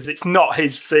cheap, because it's not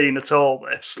his scene at all,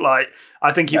 this. Like,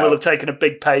 I think he will have taken a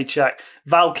big paycheck.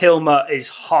 Val Kilmer is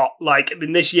hot. Like,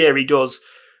 in this year he's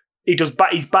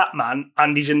Batman,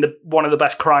 and he's in one of the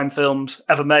best crime films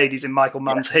ever made. He's in Michael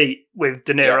Mann's Heat with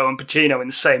De Niro and Pacino in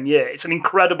the same year. It's an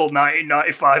incredible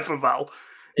 1995 for Val.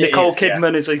 Nicole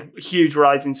Kidman is a huge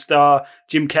rising star.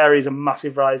 Jim Carrey is a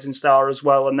massive rising star as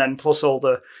well. And then plus all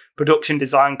the production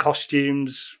design,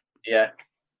 costumes,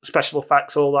 special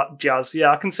effects, all that jazz.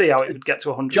 Yeah, I can see how it would get to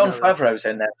 100 John million. Favreau's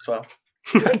in there as well.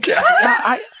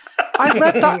 I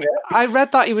read that. I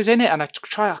read that he was in it, and I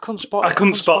couldn't spot him. I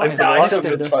couldn't spot him.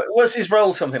 Was his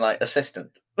role something like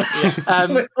assistant?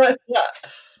 Something like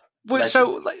that.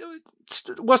 So,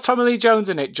 was Tommy Lee Jones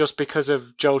in it just because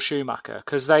of Joel Schumacher?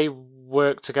 Because they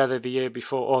worked together the year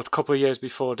before, or a couple of years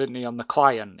before, didn't he? On The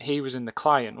Client, he was in The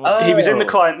Client. Wasn't he? He was in The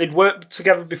Client. They'd worked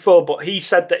together before, but he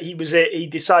said that he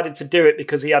decided to do it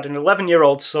because he had an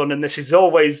 11-year-old son, and this is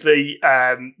always the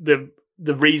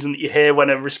reason that you hear when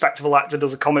a respectable actor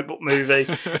does a comic book movie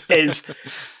is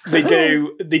they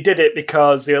did it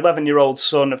because the 11-year-old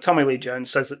son of Tommy Lee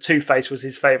Jones says that Two-Face was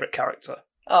his favourite character.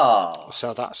 Oh,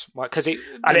 so that's why, because it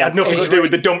had nothing to do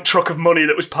with the dump truck of money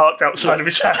that was parked outside of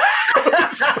his house.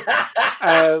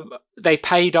 They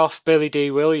paid off Billy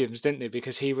D. Williams, didn't they?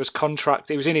 Because he was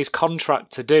in his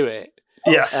contract to do it.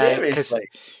 Yeah, seriously.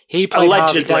 He played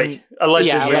allegedly,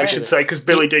 I should say, because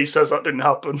Billy D says that didn't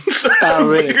happen. Oh,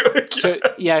 really?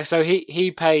 So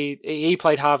he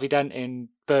played Harvey Dent in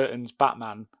Burton's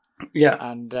Batman. Yeah.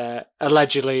 And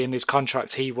allegedly in his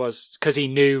contract, he was, because he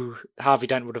knew Harvey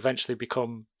Dent would eventually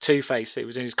become Two-Face, it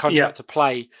was in his contract to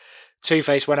play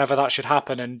Two-Face whenever that should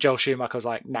happen. And Joel Schumacher was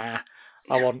like, nah,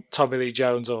 I want Tommy Lee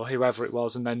Jones or whoever it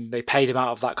was. And then they paid him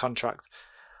out of that contract.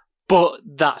 But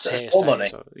that's hearsay. Money.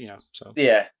 So, you know, so.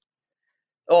 Yeah.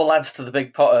 All adds to the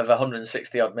big pot of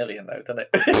 160 odd million, though, doesn't it?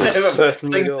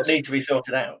 Things that need to be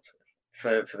sorted out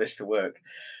for this to work.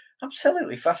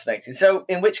 Absolutely fascinating. So,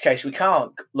 in which case, we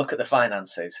can't look at the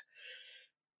finances.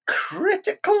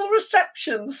 Critical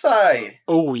reception, say.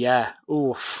 Oh, yeah.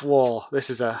 Oh, whoa. This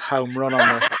is a home run on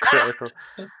the critical.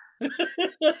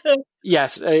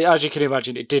 Yes, as you can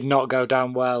imagine, it did not go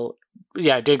down well.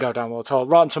 Yeah, it did go down well at all.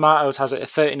 Rotten Tomatoes has it at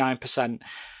 39%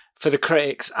 for the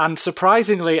critics, and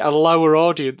surprisingly, a lower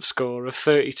audience score of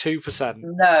 32%.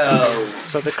 No.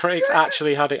 So the critics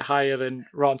actually had it higher than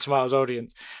Rotten Tomatoes'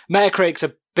 audience. Metacritic's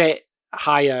a bit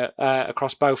higher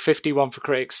across both, 51 for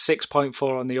critics,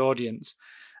 6.4 on the audience.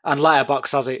 And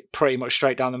Letterboxd has it pretty much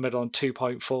straight down the middle on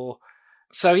 2.4.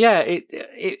 So yeah,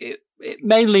 it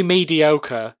mainly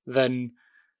mediocre than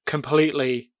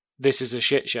completely this is a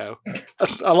shit show.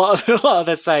 a lot of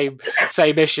the same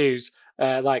issues.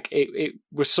 Like it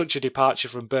was such a departure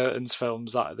from Burton's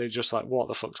films that they're just like, what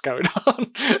the fuck's going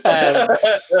on?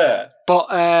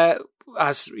 But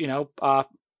as you know,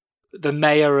 the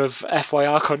mayor of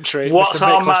FYR country, what's Mr.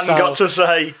 our Mick man LaSalle, got to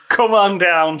say? Come on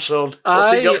down, son.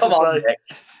 What's he got to say?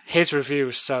 His review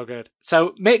was so good.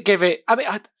 So Mick give it. I mean,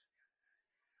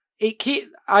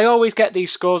 I always get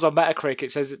these scores on Metacritic.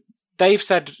 It says they've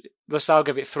said LaSalle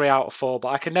give it 3 out of 4, but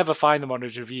I can never find them on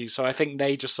his review. So I think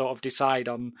they just sort of decide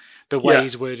on the way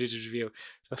he's worded his review.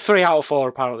 So 3 out of 4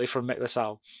 apparently from Mick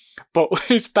LaSalle. But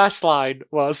his best line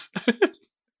was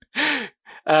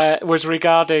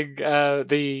regarding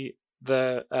the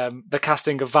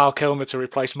casting of Val Kilmer to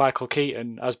replace Michael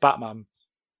Keaton as Batman.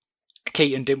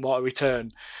 Keaton didn't want to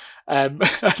return. And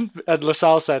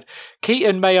LaSalle said,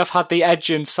 Keaton may have had the edge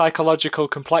and psychological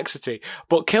complexity,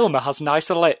 but Kilmer has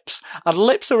nicer lips, and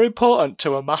lips are important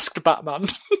to a masked Batman.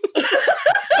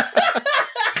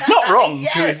 Not wrong,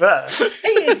 to be fair. He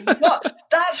is not.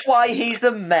 That's why he's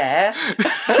the mayor of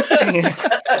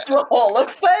the Hall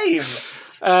of Fame.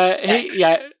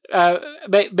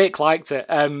 Mick liked it.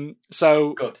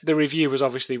 So Good. The review was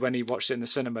obviously when he watched it in the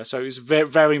cinema. So it was very,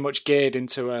 very much geared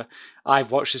into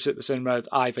I've watched this at the cinema,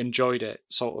 I've enjoyed it,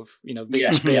 sort of, the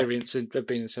experience of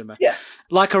being in the cinema. Yeah.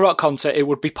 Like a rock concert, it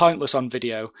would be pointless on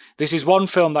video. This is one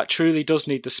film that truly does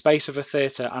need the space of a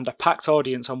theatre and a packed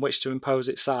audience on which to impose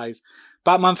its size.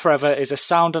 Batman Forever is a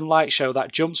sound and light show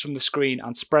that jumps from the screen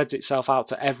and spreads itself out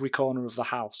to every corner of the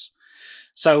house.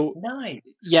 So, nice.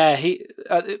 Yeah, he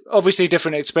obviously a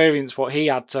different experience what he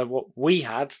had to what we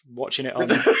had watching it on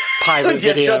pirate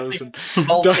videos and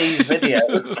Maltese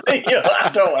videos. I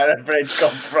don't know where it's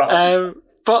come from.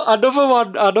 But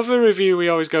another review we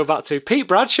always go back to. Pete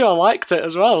Bradshaw liked it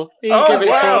as well. He gave it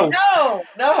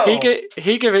no.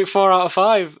 He gave it 4 out of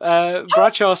 5.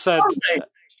 Bradshaw said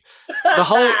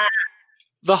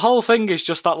the whole thing is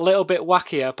just that little bit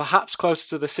wackier, perhaps closer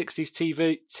to the 60s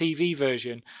TV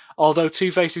version, although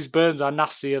Two-Face's burns are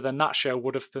nastier than that show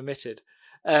would have permitted.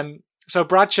 So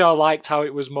Bradshaw liked how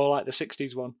it was more like the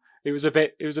 60s one. It was a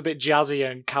bit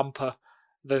jazzier and camper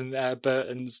than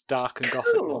Burton's dark and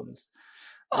gothic ones.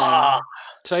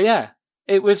 So yeah,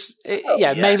 it was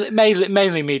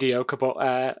mainly mediocre,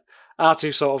 but our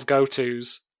two sort of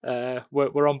go-tos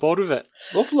were on board with it.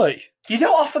 Lovely. You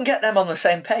don't often get them on the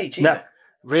same page either. No.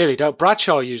 Really don't.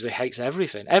 Bradshaw usually hates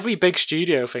everything. Every big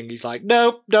studio thing, he's like,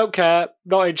 nope, don't care,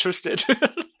 not interested.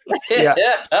 Yeah.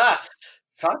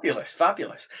 Fabulous. We've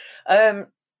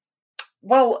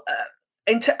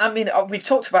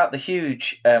talked about the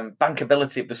huge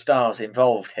bankability of the stars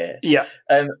involved here. Yeah.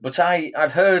 But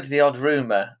I've heard the odd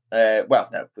rumour,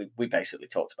 we basically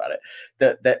talked about it,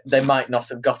 that they might not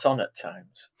have got on at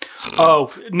times.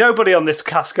 Oh, nobody on this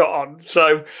cast got on.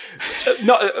 So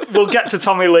we'll get to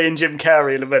Tommy Lee and Jim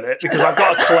Carrey in a minute because I've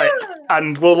got a clip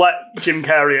and we'll let Jim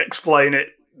Carrey explain it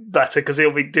better because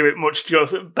he'll be doing much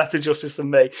better justice than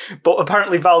me. But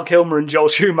apparently Val Kilmer and Joel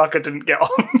Schumacher didn't get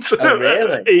on Oh,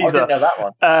 really? either. I didn't know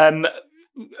that one.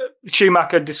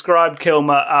 Schumacher described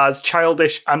Kilmer as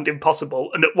childish and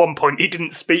impossible, and at one point he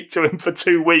didn't speak to him for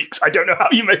 2 weeks. I don't know how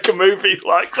you make a movie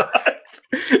like that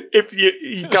if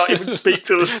you can't even speak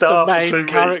to the star. The main for 2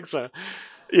 character. weeks.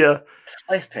 Yeah.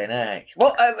 Flipping heck.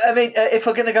 Well, I mean, if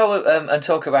we're going to go and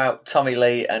talk about Tommy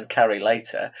Lee and Carrie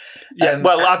later...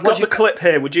 well, I've got the clip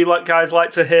here. Would you guys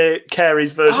like to hear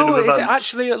Carrie's version of events? Oh, is it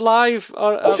actually live?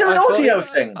 Was there an audio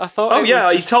thing? I thought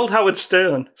he told Howard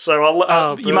Stern. So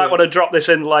you might want to drop this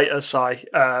in later, Si.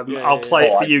 I'll play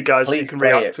it for you guys so you can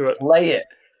react to it. Play it.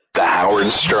 The Howard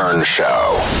Stern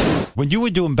Show. When you were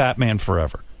doing Batman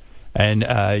Forever, and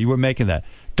you were making that,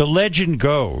 the legend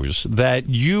goes that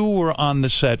you were on the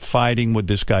set fighting with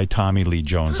this guy, Tommy Lee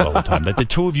Jones, all the time, that the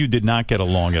two of you did not get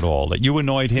along at all, that you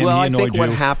annoyed him, he annoyed you. Well, I think what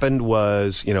happened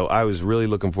was, I was really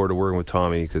looking forward to working with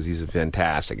Tommy because he's a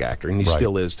fantastic actor, and he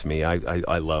still is to me.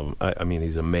 I love him. I mean,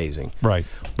 he's amazing. Right.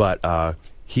 But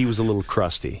he was a little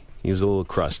crusty. And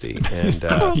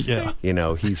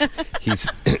he's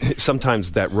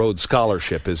sometimes that Rhodes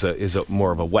Scholarship is a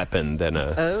more of a weapon than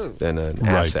an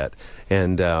asset.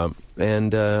 And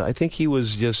I think he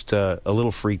was just a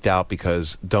little freaked out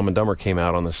because Dumb and Dumber came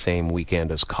out on the same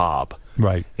weekend as Cobb.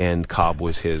 Right. And Cobb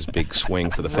was his big swing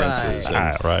for the fences.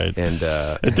 Right. And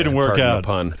it didn't work out. The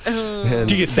pun. And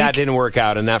that didn't work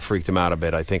out, and that freaked him out a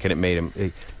bit, I think, and it made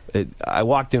him. I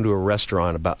walked into a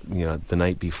restaurant about the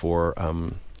night before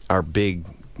our big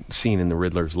scene in the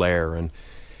Riddler's lair,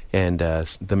 and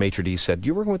the maitre d' said,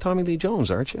 "You're working with Tommy Lee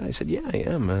Jones, aren't you?" I said, "Yeah, I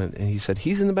am." And he said,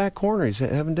 "He's in the back corner. He's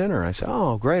having dinner." I said,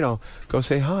 "Oh, great. I'll go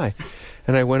say hi."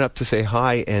 And I went up to say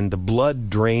hi, and the blood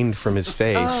drained from his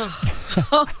face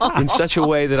in such a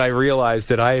way that I realized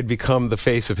that I had become the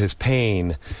face of his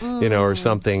pain, or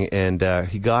something. And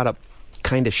he got up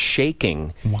kind of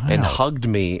shaking and hugged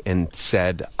me and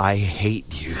said, "I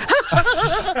hate you.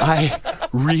 I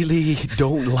really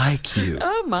don't like you."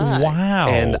 Oh, my. Wow.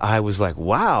 And I was like,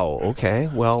 wow, okay,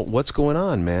 well, what's going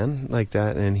on, man? Like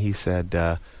that. And he said,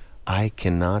 "I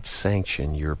cannot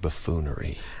sanction your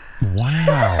buffoonery."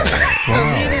 Wow. So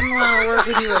he didn't want to work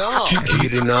with you at all. He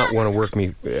did not want to work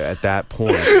me at that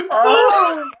point.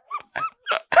 Oh!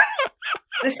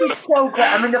 This is so great.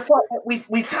 I mean, the fact that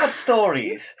we've had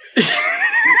stories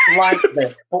like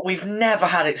this, but we've never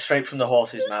had it straight from the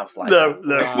horse's mouth like that.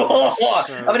 No.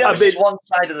 I mean, it was just one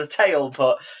side of the tail,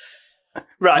 but...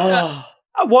 Right.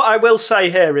 What I will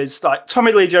say here is,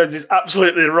 Tommy Lee Jones is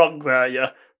absolutely wrong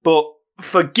there, but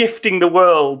for gifting the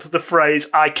world the phrase,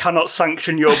 "I cannot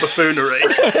sanction your buffoonery,"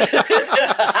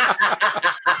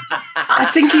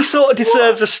 I think he sort of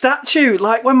deserves a statue.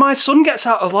 Like, when my son gets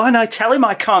out of line, I tell him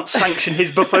I can't sanction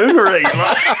his buffoonery.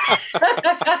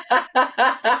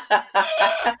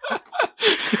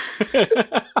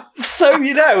 So,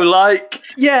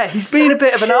 he's been a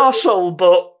bit of an arsehole,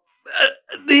 but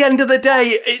at the end of the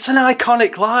day, it's an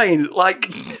iconic line.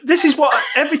 This is what,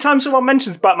 every time someone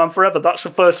mentions Batman Forever, that's the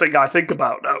first thing I think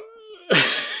about now.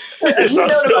 You've known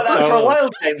about that for a while,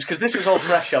 James, because this was all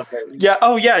fresh on me.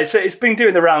 Yeah, it's been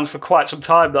doing the rounds for quite some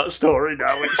time, that story now.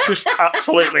 It's just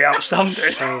absolutely outstanding.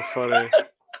 So funny.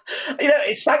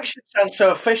 His sanction sounds so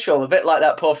official, a bit like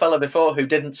that poor fella before who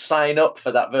didn't sign up for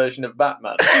that version of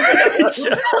Batman.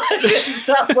 I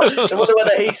wonder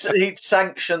whether he'd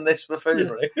sanction this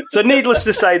buffoonery. So needless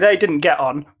to say, they didn't get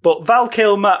on, but Val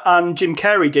Kilmer and Jim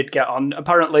Carrey did get on.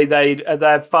 Apparently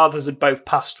their fathers had both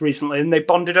passed recently, and they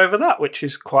bonded over that, which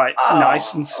is quite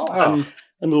nice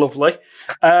and lovely.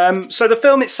 So the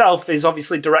film itself is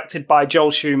obviously directed by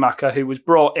Joel Schumacher, who was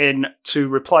brought in to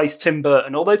replace Tim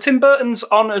Burton, although Tim Burton's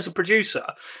on as a producer.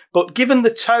 But given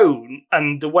the tone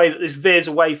and the way that this veers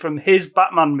away from his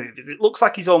Batman movies, it looks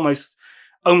like he's almost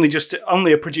only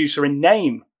a producer in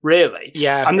name, really.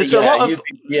 Yeah. And there's a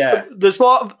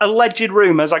lot of alleged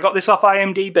rumours. I got this off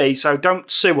IMDb, so don't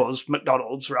sue us,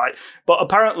 McDonald's, right? But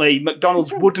apparently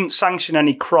McDonald's wouldn't sanction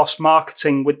any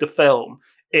cross-marketing with the film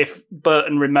if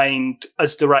Burton remained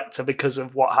as director because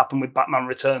of what happened with Batman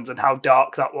Returns and how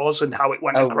dark that was and how it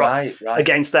went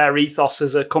against their ethos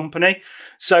as a company.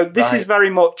 So this is very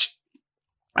much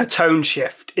a tone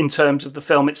shift in terms of the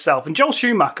film itself. And Joel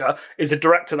Schumacher is a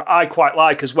director that I quite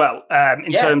like as well,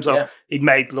 in terms of he'd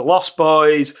made The Lost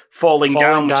Boys, Falling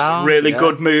Down, which is a really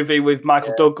good movie with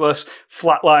Michael Douglas,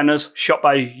 Flatliners, shot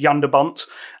by Jan de Bont.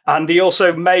 And he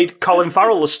also made Colin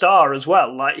Farrell a star as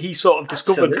well. He sort of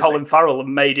discovered Colin Farrell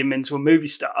and made him into a movie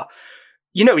star.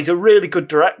 He's a really good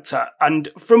director. And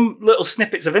from little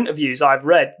snippets of interviews I've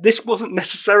read, this wasn't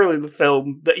necessarily the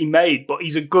film that he made, but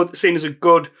he's seen as a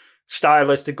good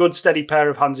stylist, a good steady pair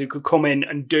of hands who could come in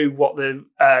and do what the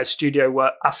studio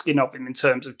were asking of him in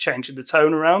terms of changing the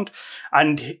tone around.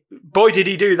 And boy, did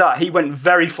he do that. He went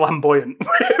very flamboyant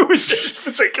with this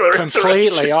particular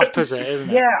completely opposite, isn't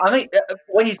it? Yeah, I mean,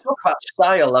 when you talk about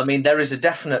style, I mean, there is a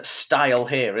definite style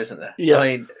here, isn't there? Yeah.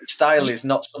 I mean, style is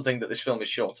not something that this film is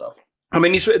short of. I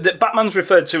mean, Batman's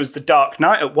referred to as the Dark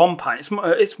Knight at one point.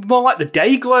 It's more like the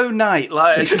Dayglow Knight.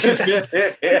 Like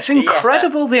it's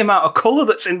incredible the amount of colour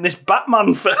that's in this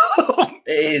Batman film.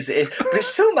 It is, but it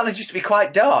still manages to be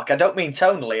quite dark. I don't mean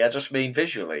tonally; I just mean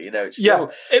visually. You know, it's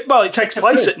still, it takes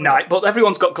place at night, but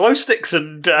everyone's got glow sticks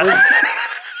and.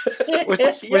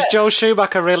 Was Joel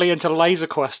Schumacher really into Laser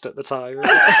Quest at the time?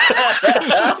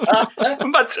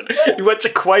 Imagine he went to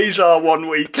Quasar one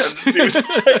week and he was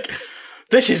like,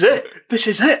 "This is it. This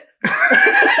is it."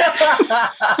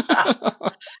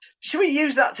 Should we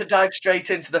use that to dive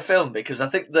straight into the film? Because I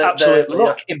think the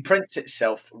look imprints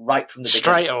itself right from the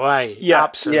beginning. Straight away. Yeah,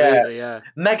 absolutely. Yeah.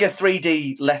 Mega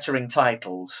 3D lettering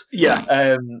titles.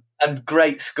 Yeah. And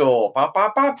great score. Ba, ba,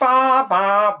 ba, ba,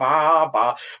 ba, ba,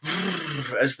 ba,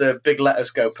 as the big letters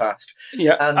go past.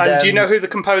 Yeah. And do you know who the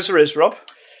composer is, Rob?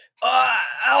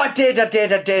 I did. I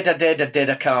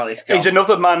can't. He's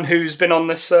another man who's been on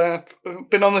this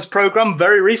program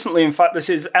very recently. In fact, this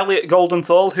is Elliot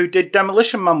Goldenthal, who did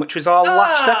Demolition Man, which was our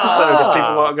last episode. If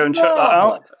people want to go and check that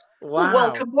out. Wow. Well,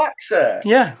 welcome back, sir.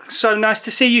 Yeah, so nice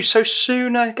to see you so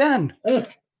soon again.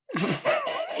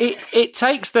 It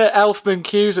takes the Elfman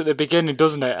cues at the beginning,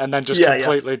 doesn't it? And then just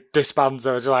completely disbands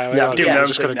those. Like, I'm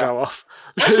just going to go off.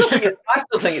 I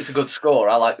still think it's a good score.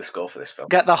 I like the score for this film.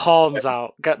 Get the horns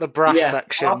out. Get the brass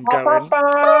section going.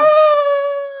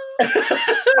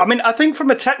 I mean, I think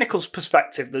from a technical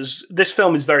perspective, this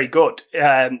film is very good.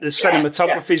 The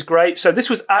cinematography is great. So this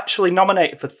was actually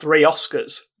nominated for 3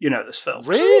 Oscars, this film.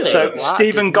 Really? So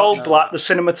Stephen Goldblatt, the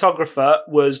cinematographer,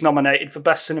 was nominated for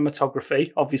Best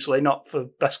Cinematography, obviously not for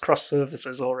Best Cross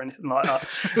Services or anything like that.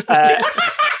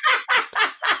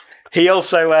 He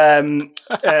also...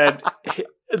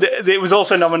 it was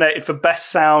also nominated for Best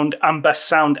Sound and Best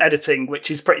Sound Editing, which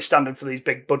is pretty standard for these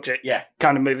big budget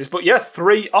kind of movies. But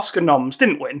 3 Oscar noms.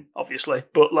 Didn't win, obviously,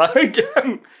 but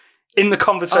in the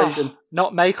conversation.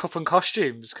 Not makeup and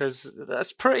costumes, because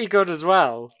that's pretty good as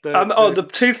well. The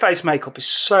Two-Face makeup is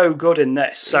so good in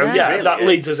this. So that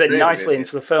leads us in nicely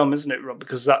into the film, isn't it, Rob?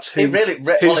 Because that's who's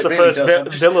the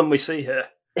first villain we see here.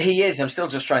 He is. I'm still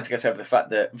just trying to get over the fact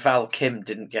that Val Kim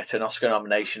didn't get an Oscar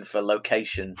nomination for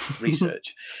location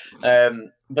research.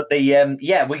 But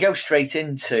we go straight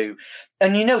into,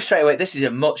 and straight away, this is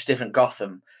a much different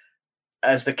Gotham.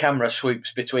 As the camera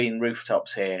swoops between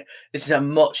rooftops here, this is a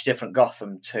much different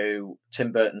Gotham to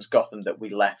Tim Burton's Gotham that we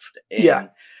left in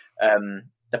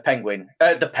the Penguin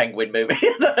movie,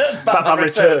 Batman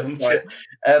Returns.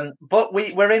 But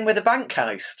we're in with a bank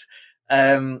heist.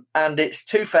 And it's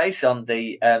Two-Face on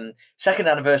the second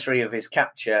anniversary of his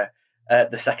capture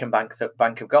at the second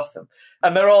bank of Gotham.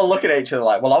 And they're all looking at each other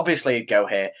like, well, obviously he'd go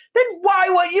here. Then why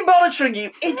weren't you monitoring,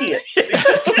 you idiots?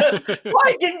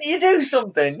 Why didn't you do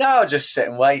something? No, just sit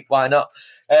and wait. Why not?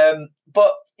 And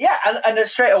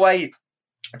straight away,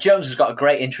 Jones has got a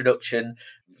great introduction,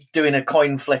 doing a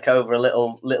coin flick over a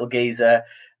little geezer.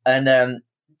 And,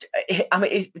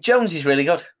 Jones is really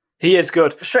good. He is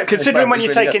good. Considering when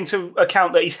you take into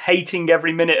account that he's hating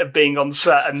every minute of being on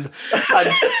set and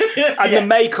the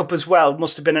makeup as well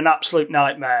must have been an absolute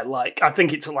nightmare. Like, I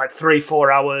think it took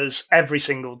 3-4 hours every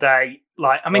single day.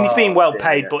 He's being well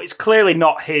paid, but it's clearly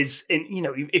not his,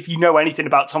 if you know anything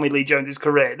about Tommy Lee Jones's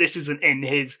career, this isn't in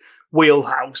his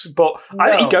wheelhouse, but I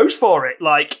think he goes for it.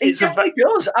 He definitely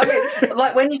does. I mean,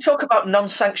 when you talk about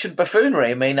non-sanctioned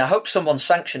buffoonery, I hope someone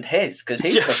sanctioned his, because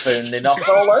he's buffooning off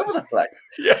all over the place.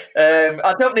 Yeah.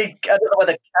 I don't know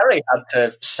whether Kerry had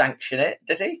to sanction it.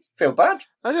 Did he? Feel bad?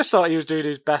 I just thought he was doing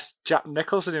his best Jack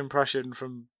Nicholson impression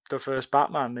from the first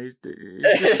Batman. He's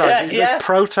just like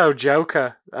proto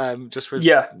Joker, just with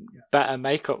better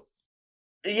makeup.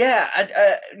 Yeah,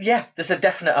 there's a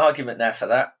definite argument there for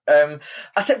that. I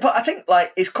think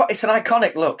it's an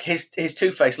iconic look. His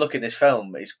Two-Face look in this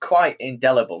film is quite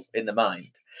indelible in the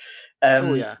mind.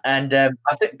 And I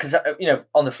think because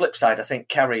on the flip side, I think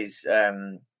Carrey's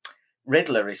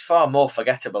Riddler is far more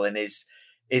forgettable in his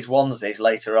onesies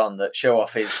later on that show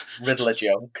off his Riddler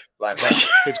junk,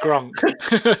 his Gronk.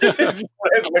 His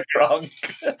Riddler Gronk.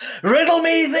 Riddle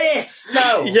me this.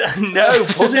 No,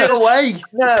 put it away.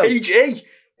 No, PG.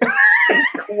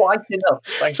 Quite enough.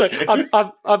 Thank you.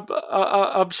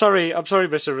 I'm sorry,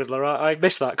 Mr. Riddler. I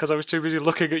missed that because I was too busy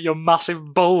looking at your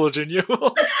massive bulge in your.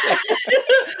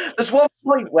 There's one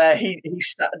point where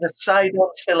the side-on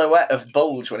silhouette of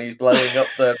Bulge when he's blowing up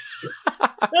the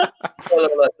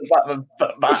Batman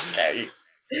Batcave,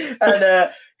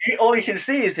 and all you can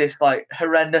see is this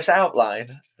horrendous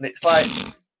outline, and it's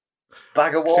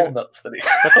bag of walnuts that he's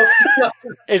stuffed.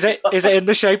 Is it in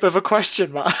the shape of a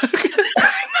question mark?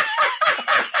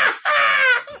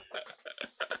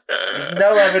 There's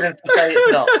no evidence to say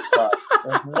it's not. But,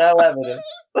 No evidence.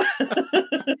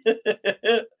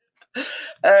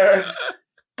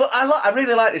 But I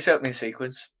really like this opening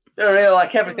sequence. I really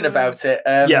like everything about it.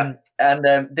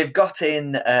 And they've got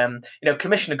in,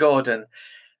 Commissioner Gordon.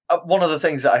 One of the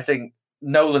things that I think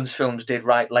Nolan's films did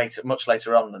right much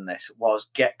later on than this was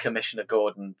get Commissioner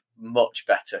Gordon much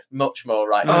better, much more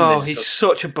right. Oh, he's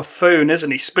such a buffoon,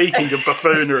 isn't he? Speaking of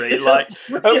buffoonery, like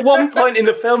at one point in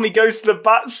the film, he goes to the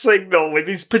bat signal with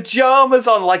his pajamas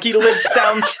on, like he lives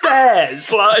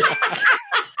downstairs. Like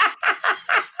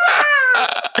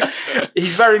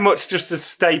he's very much just a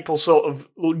staple sort of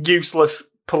useless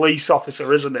police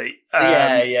officer, isn't he?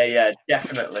 Yeah,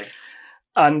 definitely.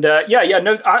 And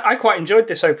I quite enjoyed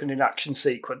this opening action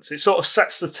sequence. It sort of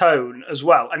sets the tone as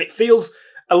well, and it feels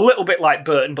a little bit like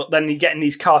Burton, but then you're getting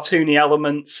these cartoony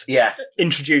elements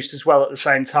introduced as well at the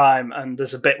same time. And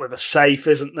there's a bit with a safe,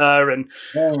 isn't there? And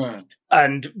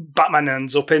Batman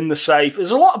ends up in the safe.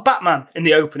 There's a lot of Batman in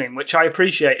the opening, which I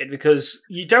appreciated because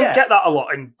you don't get that a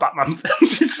lot in Batman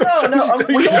films. You see an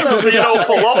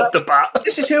awful lot of the Bat.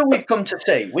 This is who we've come to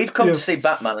see. We've come to see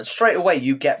Batman, and straight away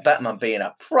you get Batman being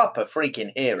a proper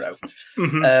freaking hero,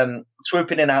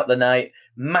 swooping in out the night,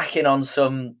 macking on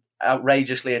some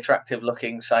outrageously attractive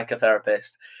looking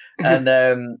psychotherapist, and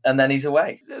then he's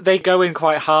away. They go in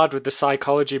quite hard with the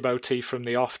psychology motif from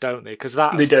the off, don't they? Because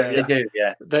that's they do.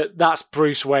 That's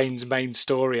Bruce Wayne's main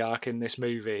story arc in this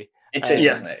movie. It is,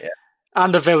 isn't it? Yeah.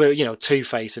 And the villain,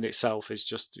 Two-Face in itself is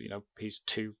just, he's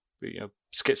too,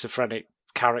 schizophrenic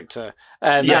character.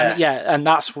 And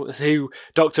that's who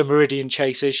Dr. Meridian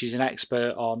Chase is. She's an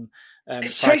expert on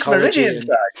psychology. Chase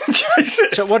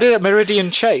Meridian, so what did it? Meridian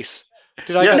Chase?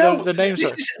 Did I get the names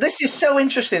right? This is so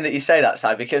interesting that you say that,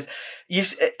 Si, because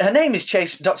her name is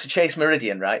Dr. Chase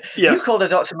Meridian, right? Yeah. You called her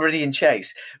Dr. Meridian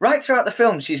Chase. Right throughout the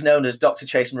film, she's known as Dr.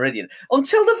 Chase Meridian.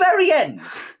 Until the very end,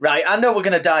 right? I know we're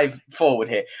going to dive forward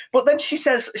here. But then she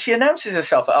announces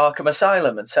herself at Arkham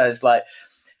Asylum and says, like,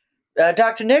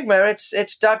 Dr. Nigma,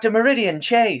 it's Dr. Meridian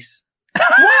Chase.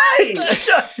 Why?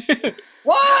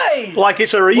 Why? Like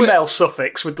it's her email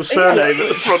suffix with the surname at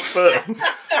the front first.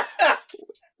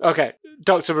 Okay,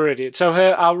 Dr. Meridian. So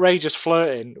her outrageous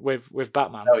flirting with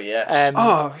Batman. Oh,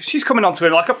 yeah. She's coming onto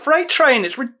him like a freight train.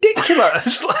 It's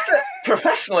ridiculous.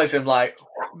 Professionalism, like...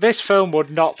 This film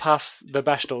would not pass the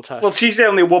Bechdel test. Well, she's the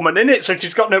only woman in it, so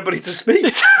she's got nobody to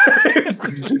speak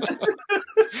to.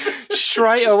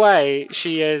 Straight away,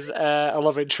 she is a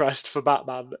love interest for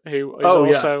Batman, who is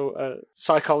also a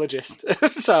psychologist.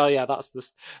 So, yeah, that's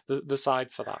the side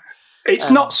for that.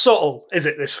 It's not subtle, is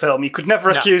it, this film? You could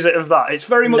never accuse it of that. It's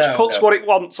very much puts what it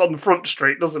wants on the front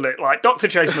street, doesn't it? Like, Dr.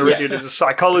 Chase Meridian is a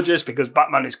psychologist because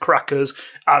Batman is crackers,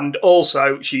 and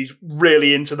also she's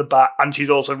really into the Bat, and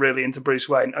she's also really into Bruce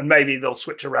Wayne, and maybe they'll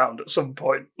switch around at some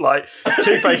point. Like,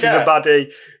 Two-Face is a baddie,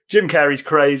 Jim Carrey's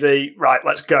crazy, right,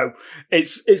 let's go.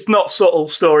 It's not subtle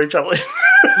storytelling.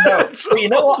 No, but you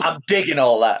know what? I'm digging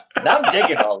all that.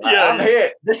 I'm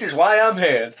here. This is why I'm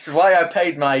here. This is why I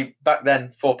paid my, back then,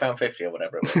 £4.50 or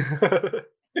whatever it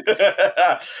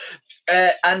was.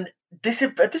 And there's a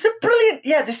brilliant,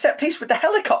 this set piece with the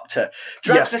helicopter.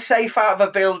 Drags the safe out of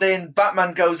a building,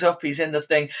 Batman goes up, he's in the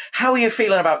thing. How are you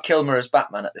feeling about Kilmer as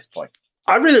Batman at this point?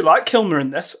 I really like Kilmer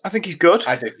in this. I think he's good.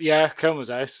 I do. Yeah,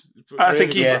 Kilmer's nice. I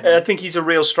think he's a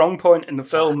real strong point in the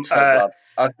film. I'm so glad.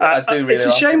 I do really. It's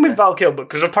a shame with Val Kilmer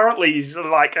because apparently he's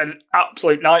like an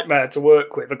absolute nightmare to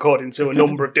work with, according to a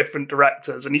number of different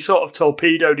directors, and he sort of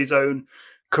torpedoed his own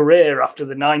career after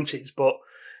the 90s, but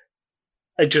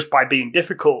just by being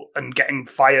difficult and getting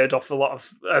fired off a lot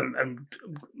of, and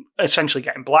essentially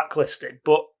getting blacklisted.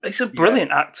 But he's a brilliant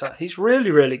actor. He's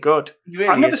really, really good. Really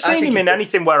I've never seen him in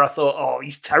anything where I thought, oh,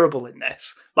 he's terrible in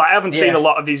this. Like I haven't seen a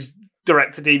lot of his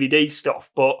direct-to-DVD stuff,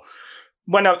 but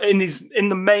when in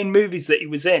the main movies that he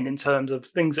was in terms of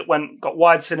things that got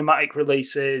wide cinematic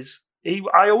releases,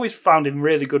 I always found him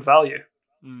really good value.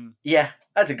 Yeah,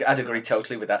 I'd agree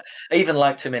totally with that. I even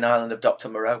liked him in Island of Dr.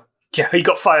 Moreau. Yeah, he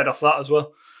got fired off that as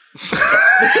well.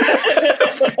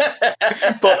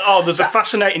 But there's a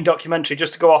fascinating documentary,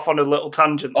 just to go off on a little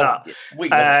tangent where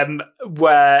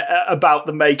about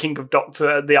the making of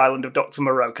the Island of Dr.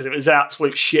 Moreau, because it was an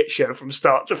absolute shit show from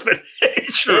start to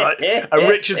finish, right? And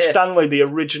Richard Stanley, the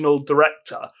original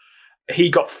director, he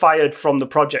got fired from the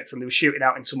project, and they were shooting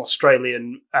out in some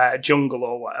Australian jungle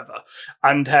or whatever,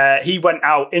 and he went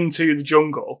out into the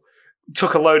jungle,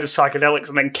 took a load of psychedelics,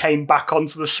 and then came back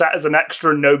onto the set as an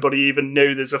extra, and nobody even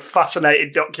knew. There's a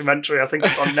fascinating documentary, I think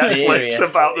it's on Netflix,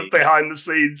 about the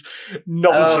behind-the-scenes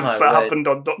nonsense that happened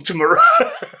on Dr. Moreau.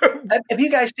 Have you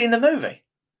guys seen the movie?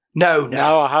 No,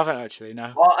 I haven't actually.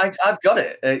 No. Well, I've got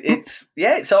it.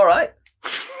 It's all right.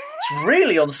 It's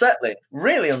really unsettling.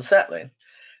 Really unsettling.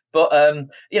 But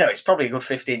it's probably a good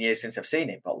 15 years since I've seen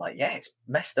it. But it's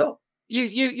messed up.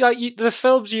 The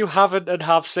films you haven't and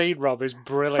have seen, Rob, is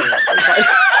brilliant.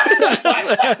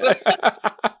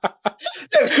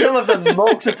 Some of them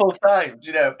multiple times.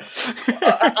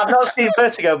 I've not seen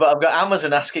Vertigo, but I've got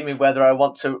Amazon asking me whether I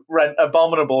want to rent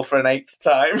Abominable for an 8th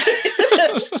time.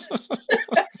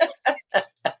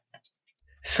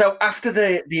 So after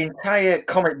the entire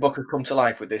comic book has come to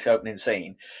life with this opening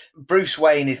scene, Bruce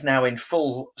Wayne is now in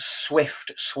full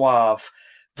swift, suave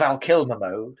Val Kilmer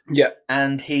mode. Yeah.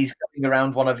 And he's going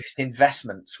around one of his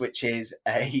investments, which is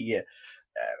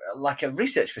like a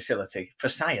research facility for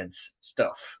science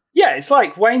stuff. Yeah, it's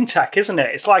like Wayne Tech, isn't it?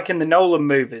 It's like in the Nolan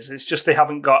movies. It's just they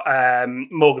haven't got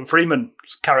Morgan Freeman's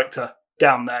character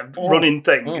down there running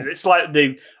things. It's like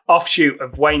the offshoot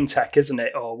of Wayne Tech, isn't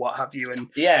it? Or what have you. And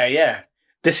yeah.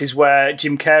 This is where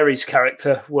Jim Carrey's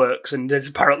character works and is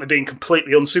apparently being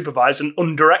completely unsupervised and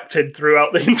undirected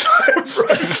throughout the entire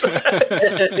process.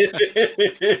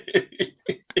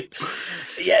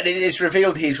 Yeah, it's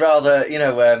revealed he's rather,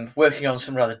 working on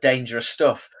some rather dangerous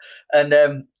stuff. And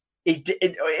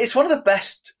it's one of the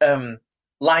best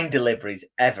line deliveries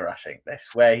ever, I think, this,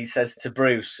 where he says to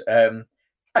Bruce,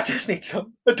 I just need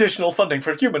some additional funding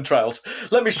for human trials.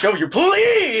 Let me show you,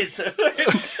 please!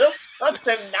 It's just such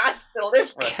a nice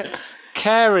delivery.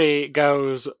 Carrey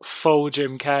goes full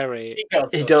Jim Carrey.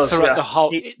 He does. Throughout the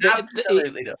whole... He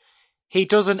absolutely does. He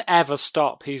doesn't ever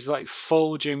stop. He's like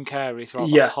full Jim Carrey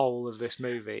throughout the whole of this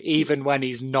movie, even when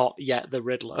he's not yet the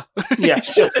Riddler.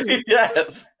 Yes.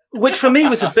 Yes. Which for me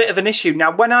was a bit of an issue.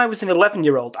 Now, when I was an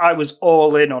 11-year-old, I was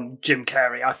all in on Jim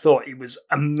Carrey. I thought he was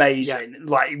amazing. Yeah.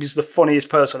 Like, he was the funniest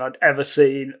person I'd ever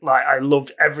seen. Like, I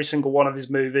loved every single one of his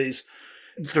movies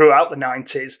throughout the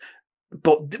 90s.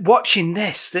 But watching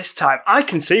this time, I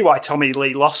can see why Tommy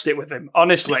Lee lost it with him,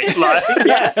 honestly. Like,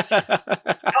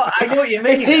 I know what you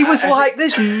mean. He was like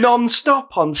this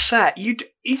non-stop on set.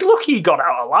 He's lucky he got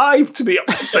out alive, to be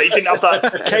honest. He didn't have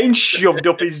that cane shoved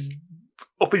up his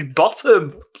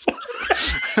bottom.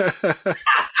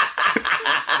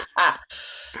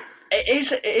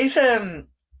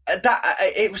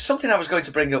 It was something I was going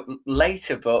to bring up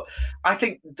later, but I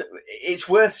think it's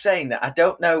worth saying that I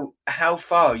don't know how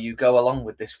far you go along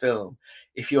with this film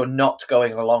if you're not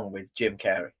going along with Jim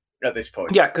Carrey at this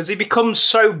point. Yeah, because he becomes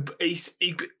so...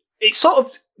 It's sort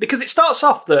of... Because it starts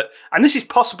off that... And this is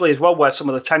possibly as well where some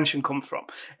of the tension comes from,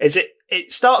 is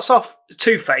it starts off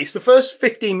Two-Face. The first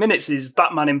 15 minutes is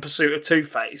Batman in pursuit of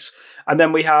Two-Face. And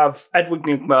then we have Edward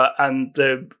Nygma and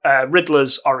the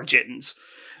Riddler's origins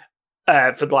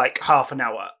for like half an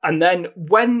hour. And then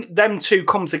when them two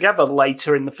come together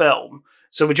later in the film,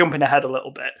 so we're jumping ahead a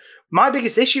little bit, my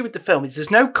biggest issue with the film is there's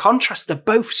no contrast. They're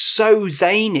both so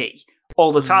zany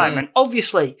all the time. Mm-hmm. And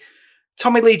obviously,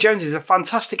 Tommy Lee Jones is a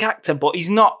fantastic actor, but he's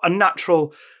not a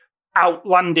natural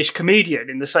outlandish comedian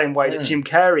in the same way that Jim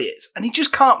Carrey is. And he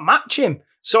just can't match him.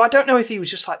 So I don't know if he was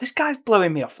just like, this guy's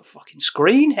blowing me off the fucking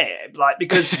screen here. Like,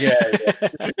 because,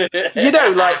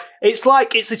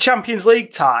 it's a Champions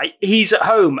League tie. He's at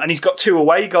home and he's got 2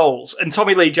 away goals. And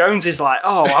Tommy Lee Jones is like,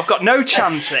 oh, I've got no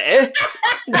chance here.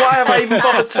 Why have I even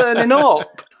bothered turning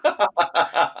up?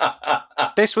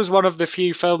 This was one of the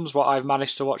few films what I've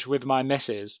managed to watch with my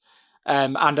missus.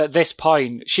 And at this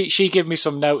point, she gave me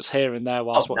some notes here and there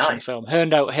whilst watching the film. Her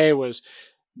note here was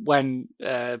when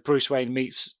Bruce Wayne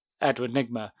meets Edward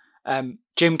Nygma,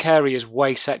 Jim Carrey is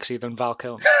way sexier than Val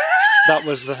Kilmer. That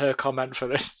was her comment for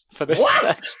this.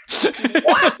 What?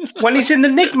 What? When he's in the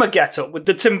Nygma getup with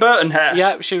the Tim Burton hair.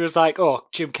 Yeah, she was like, "Oh,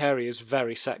 Jim Carrey is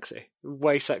very sexy,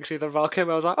 way sexier than Val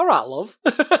Kilmer." I was like, "All right, love."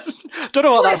 Don't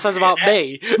know what that says about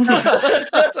me.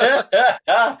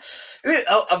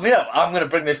 I'm going to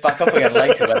bring this back up again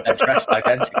later when they're dressed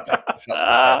identically.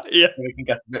 So we can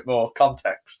get a bit more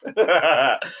context.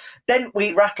 Then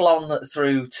we rattle on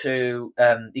through to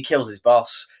he kills his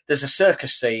boss. There's a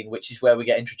circus scene, which is where we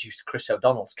get introduced to Chris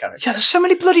O'Donnell's character. Yeah, there's so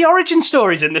many bloody origin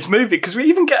stories in this movie because we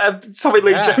even get a Tommy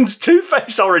Lee Jones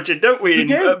Two-Face origin, don't we?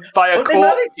 They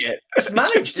manage it. It's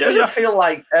managed. It doesn't feel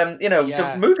like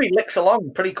the movie licks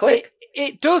along pretty quick.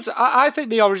 It does. I think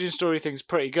the origin story thing's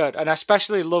pretty good, and I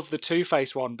especially love the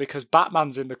Two-Face one because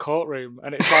Batman's in the courtroom,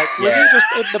 and it's like, was he just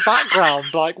in the background,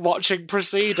 like watching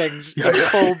proceedings in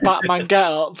full Batman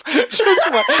get-up, just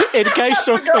in case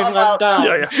something went down?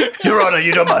 Yeah. Your Honor,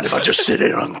 you don't mind if I just sit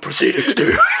in on proceedings, do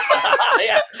you?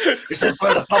 This is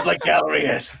where the public gallery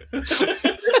is.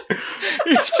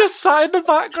 He's just sat in the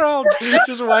background,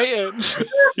 just waiting.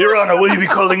 Your Honor, will you be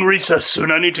calling recess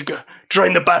soon? I need to go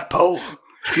drain the bat pole.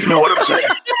 You know what I'm saying?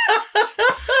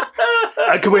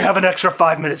 Can we have an extra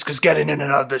 5 minutes? Because getting in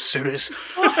and out of this suit it's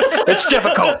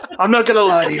difficult. I'm not going to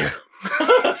lie to you.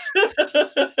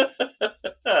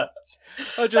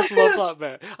 I just love that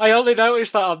bit. I only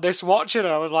noticed that on this watching,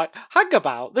 and I was like, hang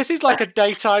about, this is like a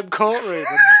daytime courtroom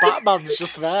and Batman's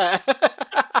just there.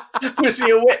 Was he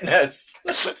a witness?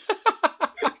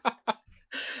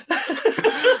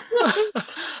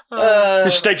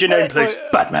 Just state your name, please.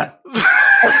 Batman.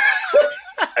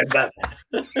 I'm Batman.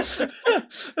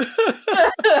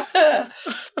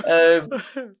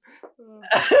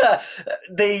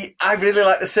 I really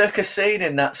like the circus scene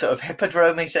in that sort of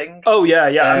hippodrome thing. Oh yeah.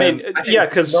 I mean, yeah,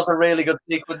 because another really good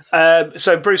sequence.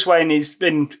 So Bruce Wayne,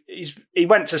 he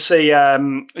went to see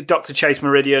Dr. Chase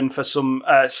Meridian for some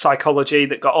psychology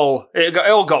that it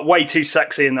all got way too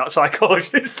sexy in that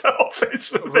psychologist's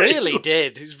office. Really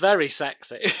did. He's very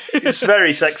sexy. It's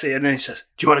very sexy, and then he says,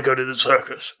 "Do you want to go to the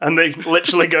circus?" And they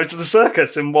literally go to the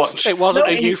circus and watch. It wasn't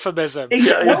a euphemism. He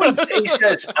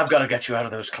says, "I've got to get you out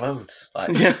of those clothes."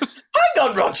 Like, hang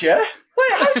on, Roger.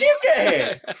 Wait, how'd you get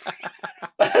here?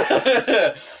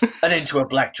 And into a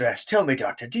black dress. Tell me,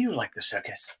 Doctor, do you like the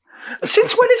circus?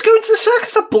 Since when is going to the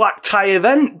circus a black tie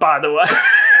event, by the way?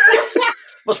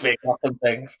 Must be a Gotham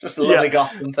thing. Just a lovely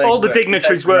Gotham thing. All the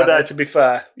dignitaries were there, to be be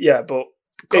fair. But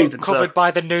covered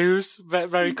by the news,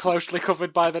 very closely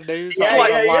covered by the news. That's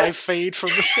like a live feed from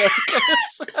the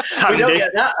circus. We don't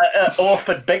get that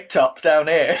orphan Big Top down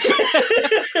here.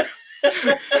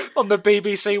 On the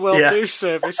BBC World News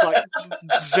Service, like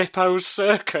Zippo's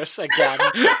circus again.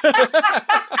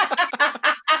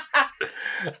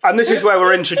 And this is where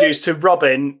we're introduced to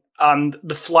Robin and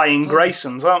the Flying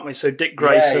Graysons, aren't we? So Dick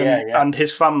Grayson and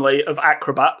his family of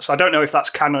acrobats. I don't know if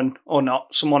that's canon or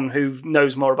not. Someone who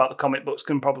knows more about the comic books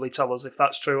can probably tell us if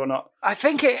that's true or not. I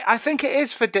think it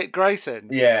is for Dick Grayson.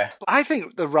 Yeah. I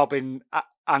think the Robin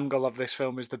angle of this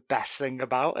film is the best thing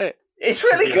about it. It's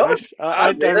really good. I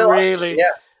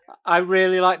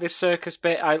really like this circus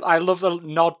bit. I love the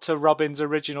nod to Robin's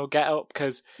original get-up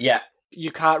because you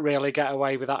can't really get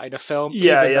away with that in a film.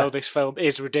 Even though this film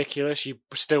is ridiculous, you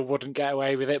still wouldn't get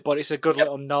away with it, but it's a good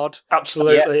little nod.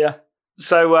 Absolutely, yeah.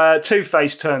 So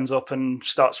Two-Face turns up and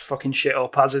starts fucking shit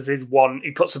up, as is his one.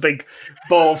 He puts a big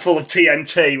ball full of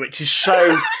TNT, which is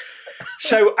so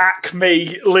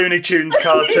Acme Looney Tunes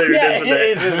cartoon,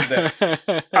 isn't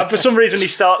it? And for some reason he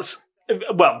starts...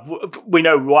 Well, we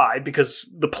know why, because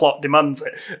the plot demands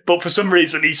it. But for some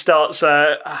reason, he starts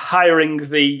hiring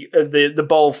the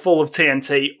ball full of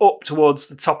TNT up towards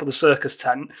the top of the circus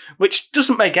tent, which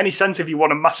doesn't make any sense if you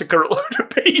want to massacre a load of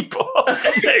people.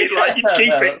 Like, you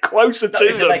keep it closer to them.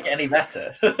 Doesn't make any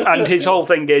better. And his whole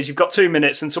thing is, you've got 2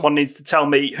 minutes and someone needs to tell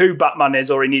me who Batman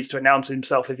is, or he needs to announce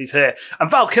himself if he's here.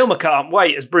 And Val Kilmer can't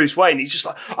wait as Bruce Wayne. He's just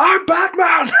like, I'm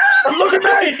Batman! Look at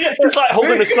me! He's like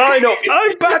holding a sign up,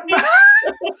 I'm Batman!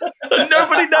 And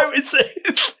nobody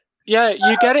notices. Yeah,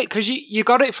 you get it because you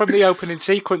got it from the opening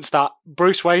sequence that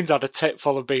Bruce Wayne's had a tit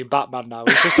full of being Batman now.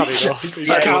 He's just had enough. He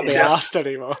just can't be arsed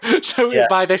anymore. So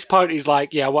by this point, he's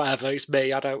like, "Yeah, whatever, it's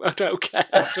me. I don't care."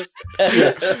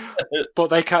 But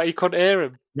they can't. He couldn't hear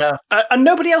him. No, and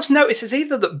nobody else notices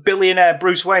either that billionaire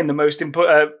Bruce Wayne, the most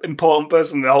important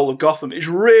person in the whole of Gotham, is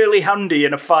really handy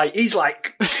in a fight. He's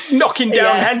like knocking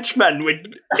down henchmen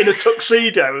in a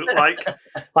tuxedo,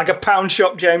 like a pound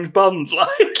shop James Bond, like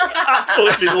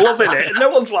absolutely loving it. And no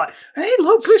one's like, "Hey,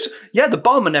 look, Bruce, the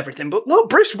bomb and everything, but look,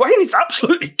 Bruce Wayne is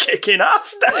absolutely kicking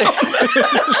ass down."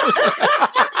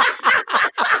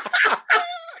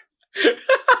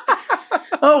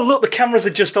 Oh, look, the cameras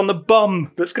are just on the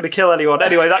bomb that's going to kill anyone.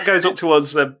 Anyway, that goes up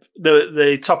towards the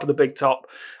top of the big top,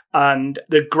 and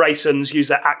the Graysons use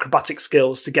their acrobatic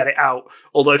skills to get it out,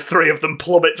 although 3 of them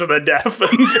plummet to their death,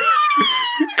 and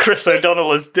Chris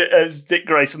O'Donnell as Dick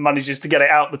Grayson manages to get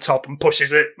it out the top and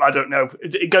pushes it. I don't know.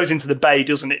 It goes into the bay,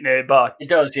 doesn't it, nearby? It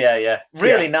does, yeah.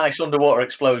 Really nice underwater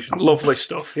explosion. Lovely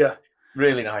stuff, yeah.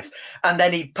 Really nice. And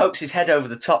then he pokes his head over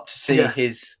the top to see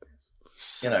his...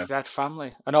 dead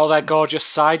family and all their gorgeous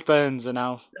sideburns are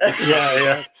now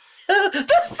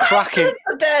cracking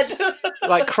dead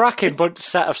cracking but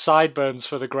set of sideburns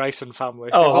for the Grayson family.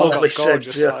 Oh, they've all got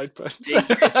gorgeous sideburns.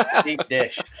 deep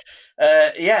dish.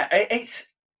 It's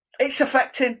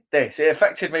affecting this. It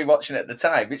affected me watching it at the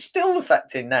time. It's still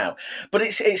affecting now, but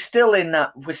it's still in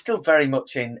that we're still very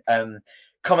much in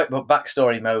comic book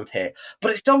backstory mode here,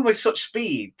 but it's done with such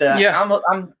speed that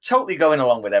I'm totally going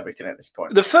along with everything at this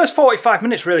point. The first 45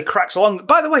 minutes really cracks along.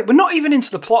 By the way, we're not even into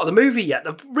the plot of the movie yet.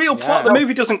 The real plot of the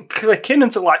movie doesn't click in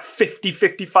until like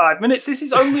 55 minutes. This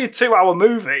is only a 2-hour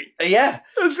movie. Yeah.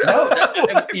 No,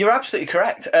 you're absolutely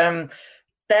correct.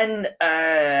 Then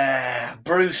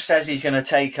Bruce says he's going to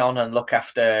take on and look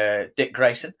after Dick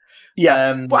Grayson.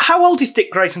 Yeah. Well, how old is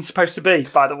Dick Grayson supposed to be,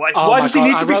 by the way? Oh Why does he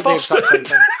need to be fostered?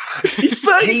 He's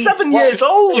 37 years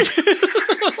old.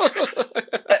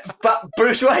 But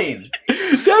Bruce Wayne?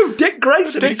 No, Dick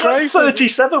Grayson. He's like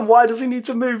 37. Why does he need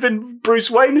to move in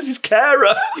Bruce Wayne as his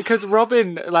carer? Because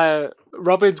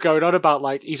Robin's going on about,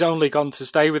 like, he's only gone to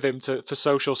stay with him for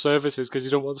social services because he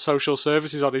don't want social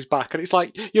services on his back. And it's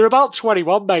like, you're about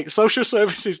 21, mate. Social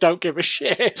services don't give a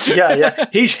shit. Yeah.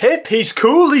 He's hip, he's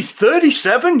cool, he's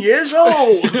 37 years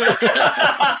old.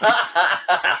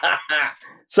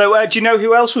 So, do you know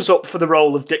who else was up for the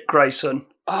role of Dick Grayson?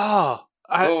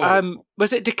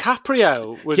 Was it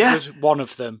DiCaprio was one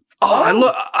of them?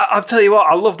 I'll tell you what,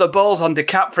 I love the balls on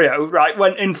DiCaprio, right?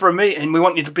 Went in for a meeting, we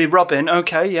want you to be Robin.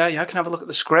 Okay, yeah, I can have a look at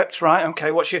the script, right?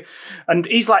 Okay, and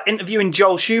he's like interviewing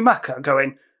Joel Schumacher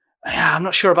going, yeah, I'm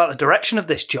not sure about the direction of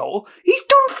this, Joel. He's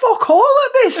done fuck all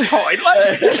at this point.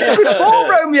 Like, this is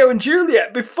before Romeo and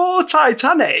Juliet, before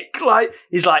Titanic. Like,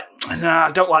 he's like, nah,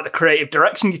 I don't like the creative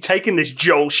direction. You're taking this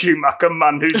Joel Schumacher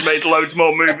man who's made loads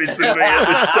more movies than me at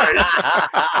this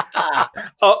stage.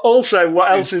 Also,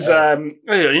 what else is,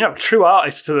 true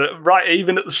artist right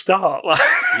even at the start. Like,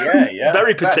 yeah.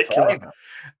 Very particular.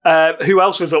 Who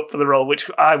else was up for the role, which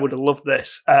I would have loved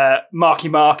this? Marky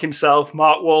Mark himself,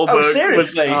 Mark Wahlberg. Oh,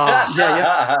 seriously?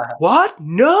 Yeah. What?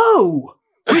 No!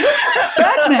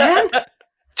 Batman?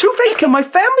 Two-Face killed my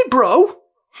family, bro!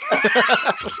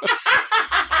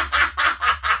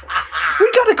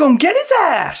 We gotta go and get his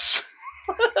ass!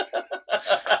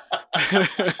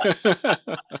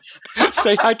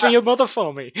 Say hi to your mother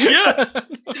for me. Yeah!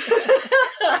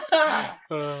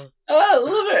 I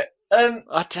love it.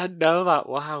 I didn't know that.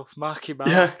 Wow, Marky Mark.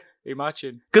 Yeah.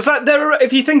 Imagine. Because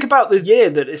if you think about the year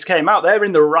that this came out, they're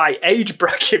in the right age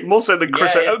bracket, more so than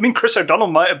Chris. I mean, Chris O'Donnell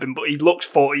might have been, but he looks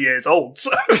 40 years old, so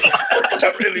I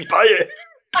don't really buy it.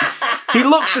 He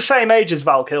looks the same age as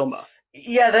Val Kilmer.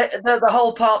 Yeah, the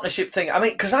whole partnership thing. I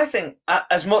mean, because I think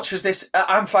as much as this,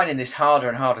 I'm finding this harder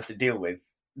and harder to deal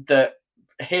with. The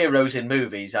heroes in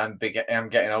movies, I'm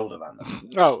getting older than them.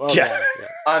 Yeah.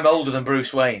 I'm older than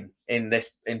Bruce Wayne in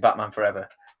Batman Forever.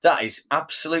 That is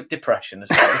absolute depression as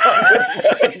far as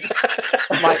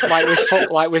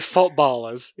like with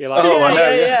footballers. You're like, I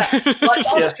know. Yeah. Like,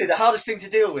 honestly, the hardest thing to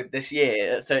deal with this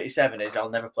year at 37 is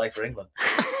I'll never play for England.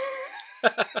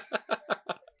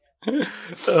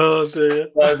 Oh dear,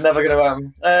 that's never going to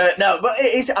happen. No, but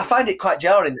it is. I find it quite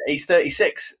jarring that he's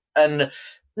 36, and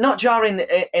not jarring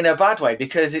in a bad way,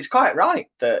 because it's quite right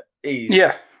that he's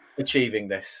achieving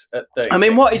this at 36. I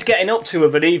mean, what he's getting up to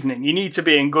of an evening, you need to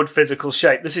be in good physical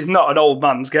shape. This is not an old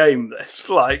man's game, this.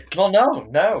 Well,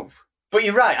 no. But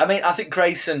you're right. I mean, I think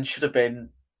Grayson should have been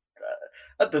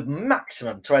at the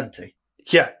maximum 20.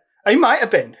 Yeah, he might have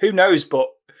been. Who knows? But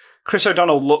Chris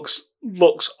O'Donnell looks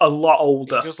a lot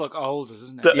older. He does look older,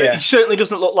 doesn't he? He certainly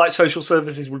doesn't look like social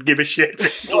services would give a shit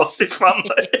if he lost his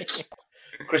family.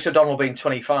 Chris O'Donnell being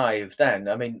 25 then.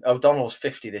 I mean, O'Donnell's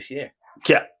 50 this year.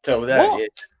 Yeah. So there,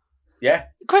 yeah.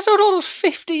 Chris O'Donnell's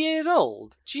 50 years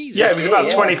old. Jesus. Yeah, he was about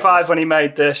 25 when he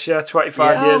made this. Yeah,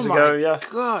 25 years ago. Yeah.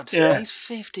 God, he's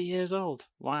 50 years old.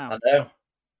 Wow. I know.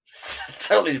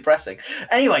 Totally depressing.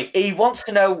 Anyway, he wants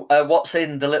to know what's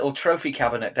in the little trophy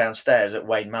cabinet downstairs at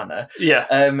Wayne Manor. Yeah.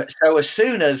 So as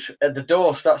soon as the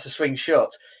door starts to swing shut,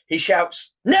 he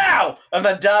shouts, "Now!" and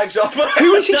then dives off.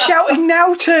 Who is he shouting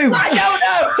now to? I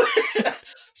don't know.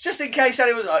 Just in case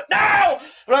anyone's like, "No!"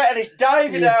 Right, and he's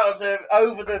diving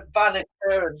over the banister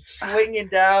and swinging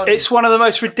down. It's one of the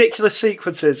most ridiculous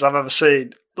sequences I've ever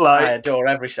seen. I adore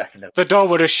every second of it. The door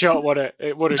would have shut, wouldn't it?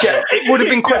 It would have shut. It would have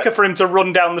been quicker for him to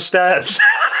run down the stairs.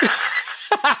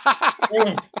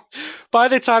 By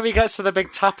the time he gets to the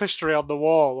big tapestry on the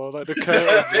wall or like the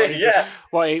curtains,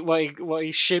 what he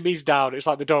shimmies down, it's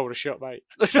like the door would have shut, mate.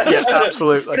 Yeah,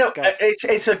 absolutely.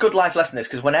 It's a good life lesson, this,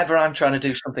 because whenever I'm trying to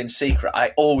do something secret,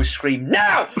 I always scream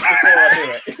 "now" before I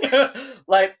do it.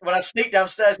 Like when I sneak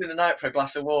downstairs in the night for a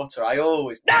glass of water, I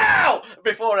always "now"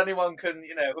 before anyone can,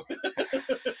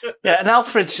 Yeah, and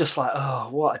Alfred's just like, oh,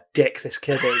 what a dick this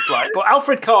kid is. But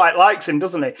Alfred quite likes him,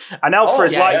 doesn't he? And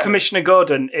Alfred, Commissioner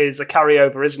Gordon, is a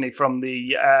carryover, isn't he, from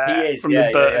the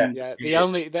Burton? Yeah,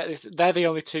 they're the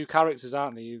only two characters,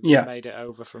 aren't they? You made it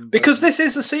over from Burton. Because this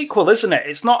is a sequel, isn't it?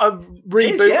 It's not a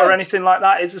reboot or anything like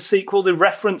that. It's a sequel. They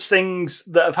reference things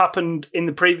that have happened in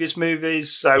the previous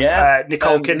movies. So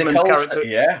Nicole Kidman's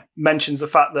character mentions the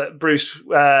fact that Bruce,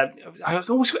 I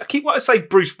keep wanting to say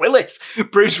Bruce Willis,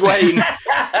 Bruce Wayne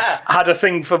had a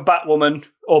thing for Batwoman,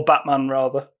 or Batman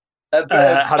rather.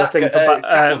 had a thing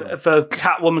for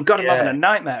Catwoman. God, I'm having a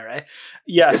nightmare, eh?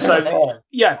 Yeah, so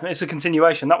it's a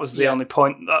continuation. That was the only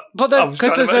point that. But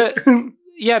because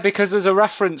there's a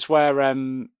reference where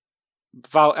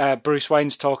Bruce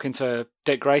Wayne's talking to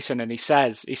Dick Grayson, and he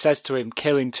says to him,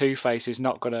 killing Two-Face is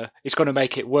it's gonna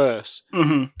make it worse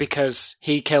because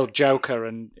he killed Joker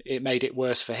and it made it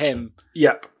worse for him.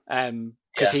 Yep.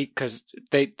 Because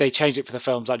they changed it for the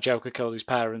films that Joker killed his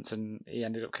parents and he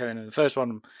ended up killing him in the first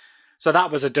one. So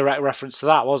that was a direct reference to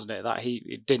that, wasn't it? That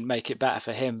it didn't make it better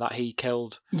for him that he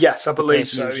killed. Yes, I believe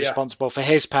so. He was responsible for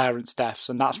his parents' deaths,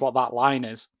 and that's what that line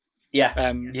is.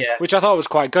 Yeah, which I thought was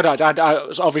quite good. It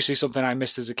was obviously something I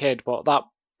missed as a kid, but that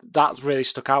really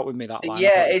stuck out with me. That line.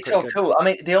 Yeah, it's so cool. I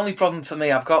mean, the only problem for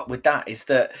me I've got with that is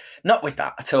that not with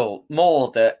that at all.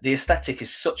 More that the aesthetic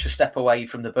is such a step away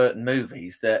from the Burton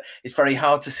movies that it's very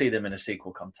hard to see them in a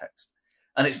sequel context.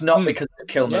 And it's not because of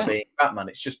Kilmer being Batman,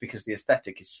 it's just because the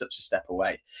aesthetic is such a step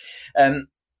away.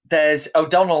 There's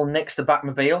O'Donnell nicks the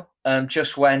Batmobile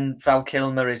just when Val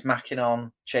Kilmer is macking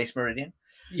on Chase Meridian,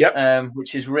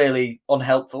 which is really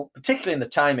unhelpful, particularly in the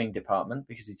timing department,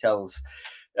 because he tells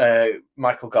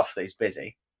Michael Gough that he's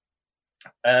busy.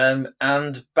 And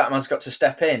Batman's got to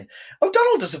step in.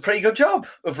 O'Donnell does a pretty good job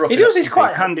of roughing He does, up he's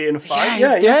quite handy in a fight.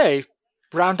 Yeah.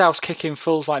 Roundhouse kicking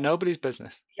fools like nobody's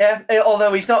business. Yeah,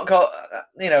 although he's not got,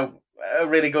 a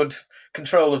really good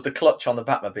control of the clutch on the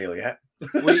Batmobile yet.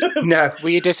 No. Were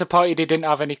you disappointed he didn't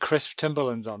have any crisp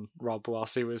Timberlands on, Rob,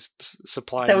 whilst he was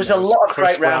supplying? There was a lot of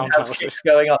great roundhouse kicks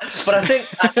going on, but I think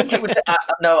it was.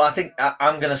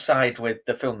 I'm going to side with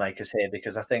the filmmakers here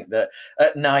because I think that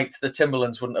at night the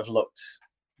Timberlands wouldn't have looked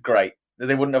great.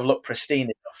 They wouldn't have looked pristine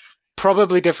enough.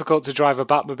 Probably difficult to drive a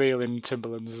Batmobile in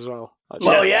Timberlands as well.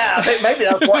 Well, yeah, I think maybe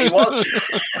that's what he wants.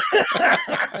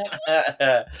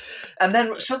 And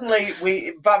then suddenly,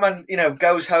 Batman,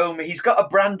 goes home. He's got a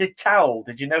branded towel.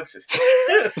 Did you notice?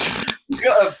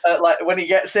 Got when he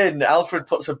gets in, Alfred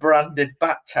puts a branded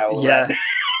bat towel. Yeah,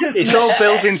 it's all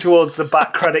building towards the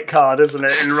Bat credit card, isn't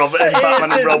it? In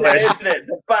Batman and Robin, isn't it?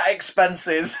 The Bat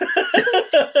expenses.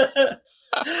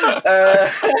 And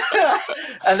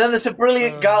then there's a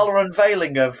brilliant gala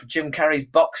unveiling of Jim Carrey's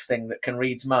box thing that can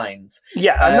read minds.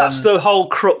 Yeah, and that's the whole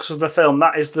crux of the film.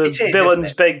 That is the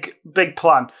villain's big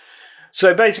plan.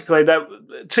 So basically,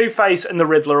 Two-Face and the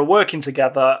Riddler are working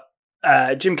together.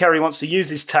 Jim Carrey wants to use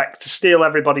his tech to steal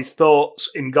everybody's thoughts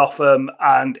in Gotham,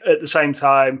 and at the same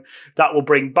time, that will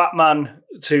bring Batman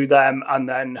to them, and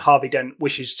then Harvey Dent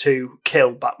wishes to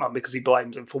kill Batman because he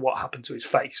blames him for what happened to his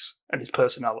face and his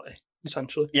personality.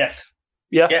 Essentially. Yes.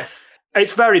 Yeah. Yes.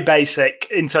 It's very basic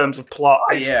in terms of plot.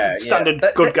 It's standard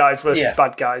good guys versus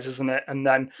bad guys, isn't it? And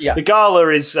then the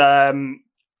gala is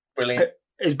brilliant.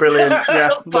 Is brilliant. Yeah,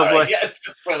 lovely. Yeah, it's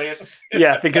just brilliant.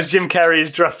 Yeah, because Jim Carrey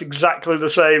is dressed exactly the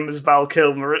same as Val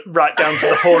Kilmer, right down to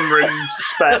the horn rim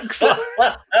specs.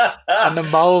 And the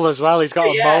mole as well. He's got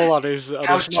a mole on his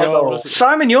jaw.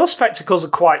 Simon, your spectacles are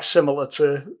quite similar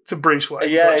to Bruce Wayne.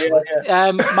 Yeah.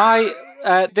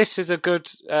 This is a good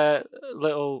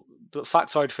little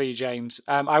factoid for you, James.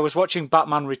 I was watching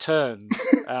Batman Returns,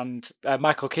 and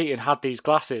Michael Keaton had these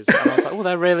glasses, and I was like, "Oh,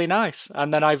 they're really nice."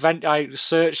 And then I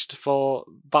searched for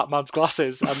Batman's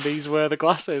glasses, and these were the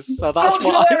glasses. So that's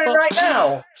what you're wearing right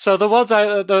now. So the ones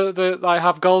I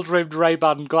have gold-rimmed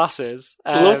Ray-Ban glasses,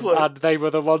 and they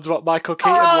were the ones what Michael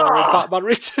Keaton wore in Batman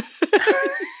Returns.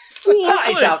 That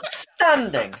is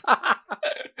outstanding.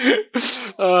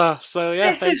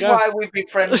 This is why we've been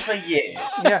friends for years.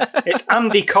 Yeah, it's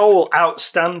Andy Cole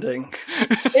outstanding.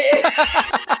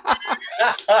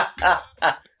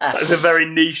 That's a very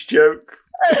niche joke.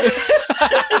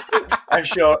 I'm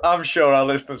sure our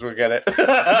listeners will get it.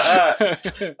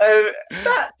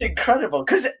 That's incredible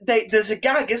because there's a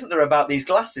gag, isn't there, about these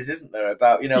glasses? Isn't there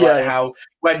about how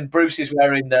when Bruce is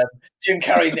wearing them, Jim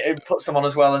Carrey puts them on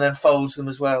as well, and then folds them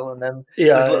as well, and then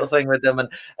there's a little thing with them.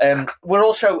 And we're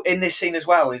also in this scene as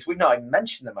well. Is we've not even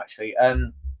mentioned them actually,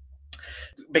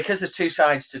 because there's two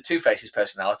sides to Two-Face's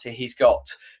personality. He's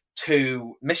got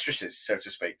two mistresses, so to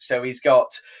speak. So he's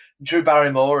got Drew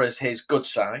Barrymore as his good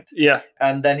side. Yeah.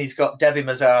 And then he's got Debbie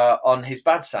Mazar on his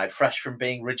bad side, fresh from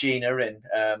being Regina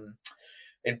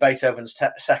in Beethoven's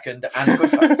Second and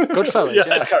Goodfellas. Goodfellas,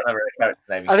 yeah. I can't remember the character's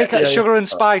name. I think Sugar and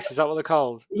Spice, is that what they're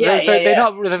called?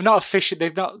 They've not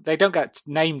officially, they don't get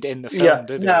named in the film,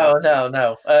 do they?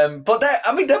 No. But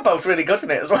they're both really good in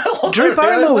it as well. Drew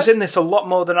Barrymore was in this a lot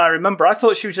more than I remember. I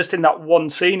thought she was just in that one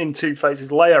scene in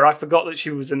Two-Face's lair. I forgot that she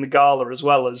was in the gala as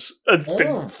well as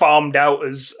been farmed out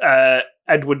as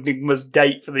Edward Nygma's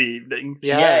date for the evening.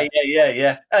 Yeah.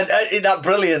 And that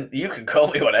brilliant, you can call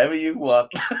me whatever you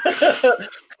want.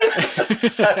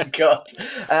 So good.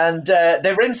 And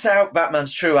they rinse out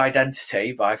Batman's true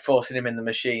identity by forcing him in the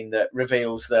machine that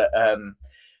reveals that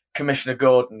Commissioner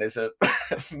Gordon is a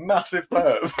massive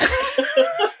perv.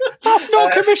 That's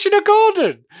not Commissioner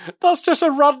Gordon. That's just a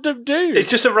random dude. It's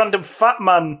just a random fat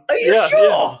man. Are you sure?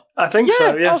 Yeah. I think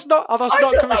so, yeah. That's not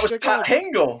Commissioner that was Pat Gordon.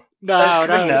 Hingle.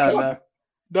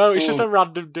 No, it's just a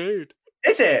random dude.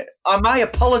 Is it? My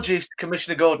apologies to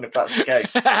Commissioner Gordon if that's the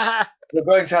case. We're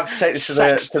going to have to take this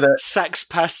to the sex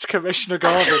pest Commissioner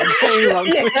Gordon.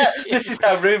 This is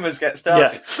how rumours get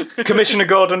started. Yeah. Commissioner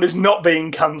Gordon is not being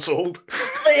cancelled.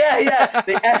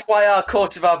 The FYR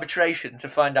Court of Arbitration to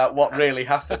find out what really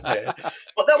happened here.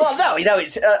 But no,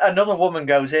 it's another woman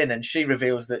goes in and she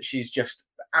reveals that she's just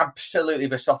absolutely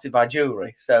besotted by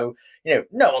jewellery. So,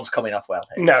 no one's coming off well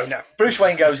here. No. Bruce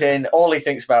Wayne goes in, all he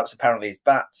thinks about is apparently his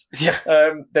bats. Yeah.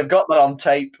 They've got that on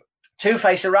tape.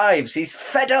 Two-Face arrives. He's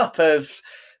fed up of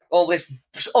all this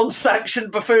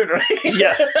unsanctioned buffoonery.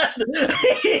 Yeah.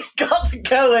 He's got to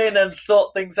go in and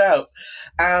sort things out.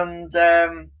 And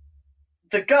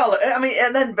the girl,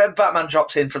 and then Batman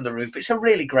drops in from the roof. It's a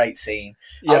really great scene.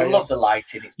 I love the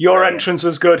lighting. It's Your brilliant. entrance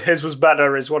was good, his was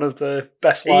better is one of the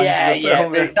best lines of the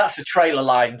film. That's a trailer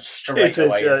line straight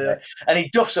away, isn't it? And he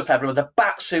duffs up everyone. The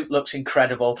bat suit looks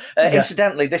incredible.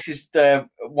 Incidentally, this is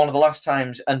one of the last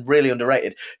times, and really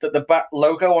underrated, that the bat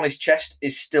logo on his chest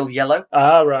is still yellow.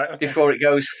 Ah, right. Okay. Before it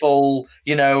goes full,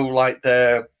 like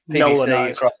the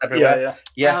PVC across everywhere.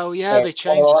 Yeah. Oh, yeah, they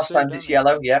changed the last time it's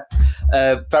yellow,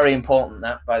 very important,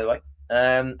 that, by the way.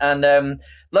 And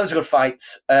loads of good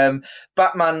fights.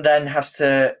 Batman then has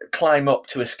to climb up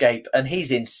to escape, and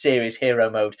he's in serious hero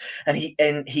mode. And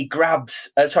he grabs,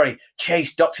 Dr.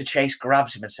 Chase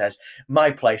grabs him and says,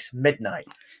 "My place, midnight."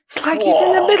 Like he's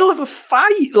in the middle of a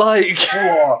fight, like.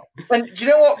 And do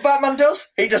you know what Batman does?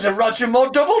 He does a Roger Moore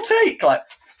double take, like.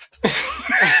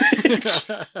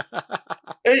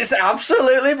 It's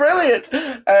absolutely brilliant.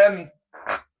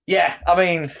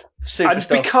 Super and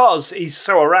stuff. Because he's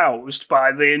so aroused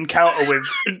by the encounter with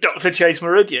Dr. Chase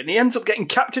Meridian, he ends up getting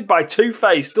captured by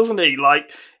Two-Face, doesn't he?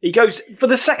 Like, he goes, for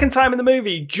the second time in the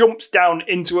movie, he jumps down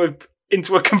into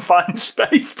a confined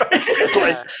space,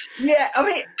 basically.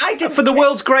 I did for the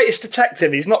world's greatest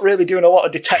detective, he's not really doing a lot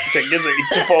of detecting, is he?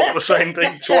 To fall for the same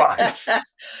thing twice.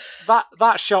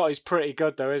 That shot is pretty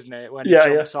good, though, isn't it? When he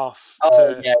jumps off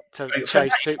to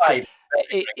chase Two.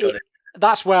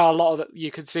 That's where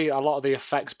you can see a lot of the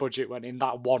effects budget went in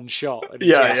that one shot. And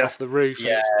he jumps off the roof.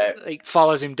 And it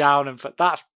follows him down, and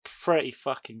that's pretty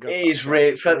fucking good. It is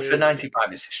really for 95.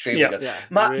 It's extremely good. Yeah,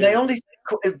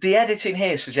 the editing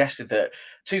here suggested that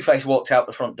Two-Face walked out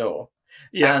the front door,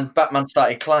 and Batman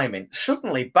started climbing.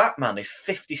 Suddenly, Batman is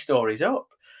 50 stories up.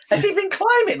 Has he been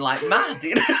climbing like mad?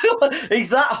 He's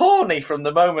that horny from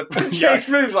the moment when Chase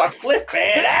moves like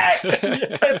flipping out.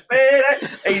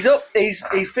 He's up.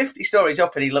 He's 50 stories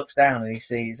up, and he looks down and he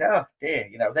sees, oh dear,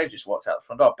 they've just walked out the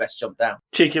front door. Best jump down.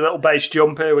 Cheeky little base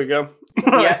jump. Here we go.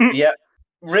 Yeah.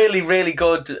 Really, really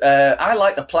good. I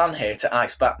like the plan here to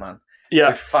ice Batman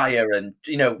with fire and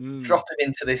drop him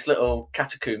into this little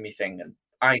catacomby thing and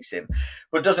ice him,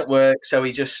 but it doesn't work. So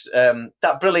he just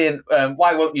that brilliant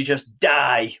 "why won't you just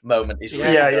die" moment is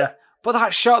really good. But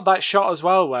that shot as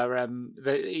well, where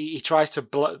he tries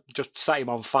to just set him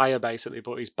on fire basically,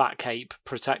 but his bat cape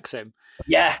protects him.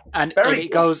 Yeah, and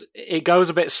it goes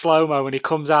a bit slow mo when he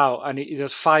comes out, and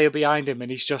there's fire behind him, and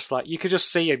he's just like, you could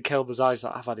just see in Kilmer's eyes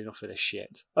like, I've had enough of this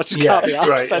shit. I just can't be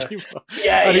asked anymore.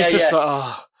 And he's just like,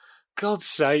 oh, God's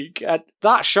sake! And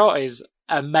that shot is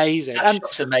amazing.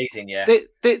 That's amazing, yeah.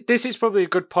 This is probably a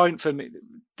good point for me.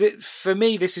 For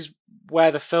me, this is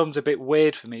where the film's a bit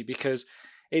weird for me, because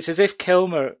it's as if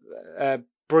Kilmer,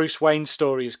 Bruce Wayne's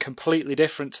story is completely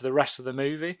different to the rest of the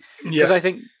movie. Because I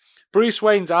think Bruce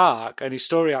Wayne's arc and his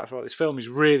story arc throughout this film is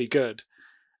really good.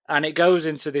 And it goes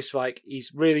into this, like,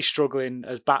 he's really struggling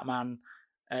as Batman.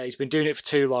 He's been doing it for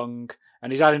too long,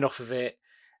 and he's had enough of it.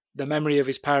 The memory of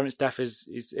his parents' death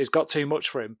is got too much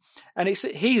for him, and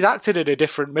he's acted in a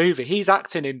different movie. He's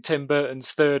acting in Tim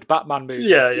Burton's third Batman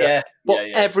movie. But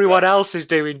everyone else is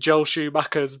doing Joel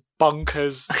Schumacher's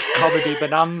bonkers comedy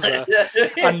bonanza,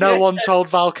 and no one told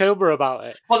Val Kilmer about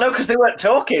it. Well, no, because they weren't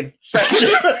talking. So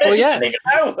well, yeah, you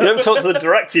don't talk to the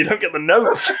director, you don't get the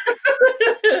notes.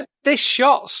 This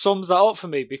shot sums that up for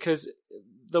me, because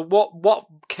what Val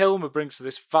Kilmer brings to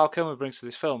this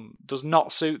film does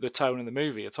not suit the tone of the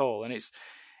movie at all, and it's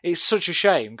such a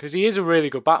shame, because he is a really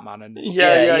good Batman. And he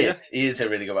is a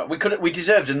really good Batman. We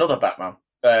deserved another Batman,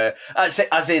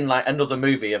 as in like another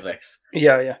movie of this.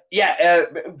 Yeah.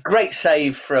 Great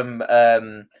save from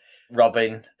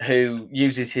Robin, who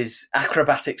uses his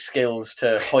acrobatic skills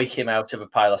to hoik him out of a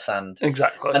pile of sand.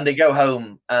 Exactly. And they go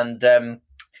home, and there's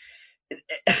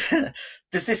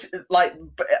this, like,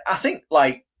 I think,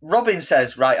 like, Robin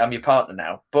says, right, I'm your partner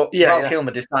now, but Val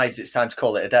Kilmer decides it's time to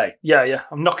call it a day. Yeah,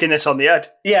 I'm knocking this on the head.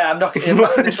 Yeah, I'm knocking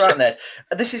this right on the head.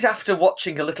 This is after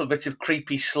watching a little bit of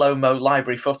creepy slow-mo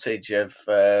library footage of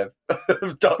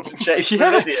Dr. Chase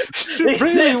Meridian. It's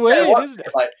really weird, isn't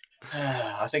it? Like,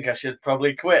 I think I should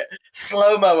probably quit.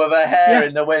 Slow-mo of her hair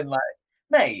in the wind, like,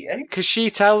 mate. Because she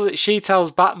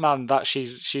tells Batman that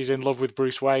she's in love with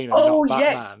Bruce Wayne and not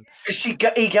Batman. Because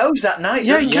he goes that night.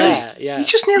 Yeah, he he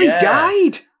just nearly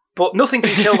died. But nothing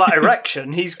can kill that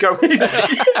erection. He's going.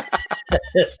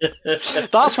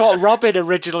 That's what Robin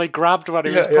originally grabbed when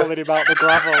he was pulling him out the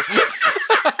gravel.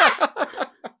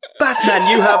 Batman,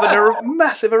 you have a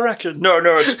massive erection. No,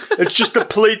 it's just the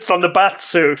pleats on the bat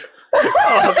suit.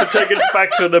 I'll have to take it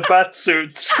back to the bat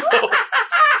suit.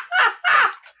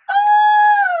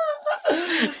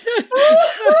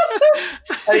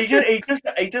 And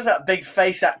he does that big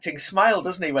face acting smile,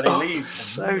 doesn't he, when he leaves?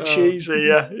 So cheesy,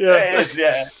 yeah. It is,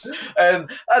 yeah.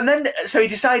 And then, so he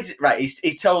decides, right,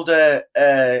 he's told her,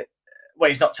 well,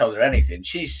 he's not told her anything.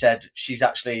 She said she's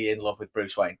actually in love with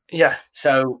Bruce Wayne. Yeah.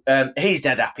 So he's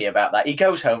dead happy about that. He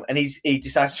goes home and he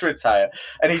decides to retire.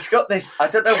 And he's got this, I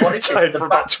don't know what it is. For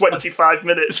about 25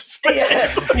 minutes.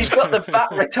 Yeah, he's got the Bat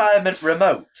retirement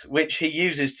remote, which he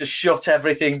uses to shut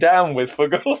everything down with for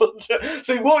good.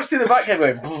 So he walks through the Batcave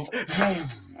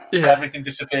going, everything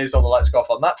disappears, all the lights go off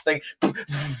on that thing.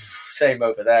 Same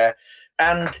over there.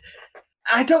 And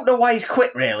I don't know why he's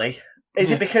quit, really. Is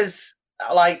it because,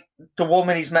 like, the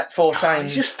woman he's met 4 times?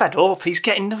 He's just fed up. He's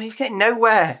getting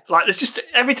nowhere. Like, there's just,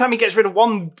 every time he gets rid of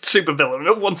one supervillain,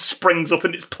 another one springs up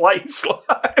in its place.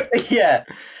 Yeah.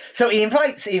 So he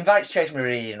invites Chase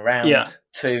Meridian round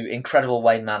to Incredible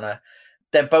Wayne Manor.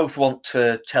 They both want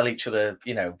to tell each other,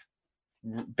 you know,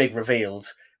 big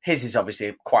reveals. His is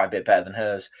obviously quite a bit better than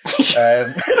hers.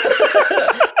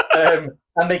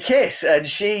 And they kiss, and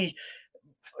she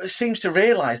seems to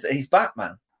realise that he's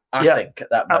Batman. I think at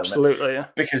that moment, absolutely, yeah,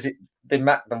 because they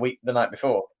met the night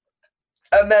before,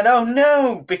 and then oh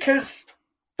no, because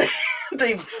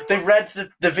they've read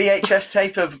the VHS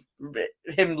tape of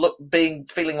him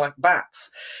feeling like bats.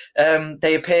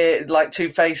 They appear like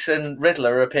Two-Face and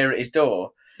Riddler appear at his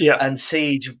door, and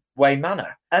siege Wayne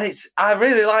Manor, and I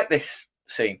really like this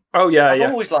scene. Oh yeah,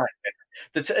 I've always liked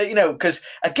it. You know, because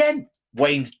again,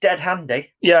 Wayne's dead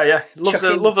handy. Yeah, loves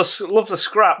a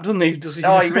scrap, doesn't he? Does he?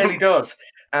 Oh, he really does.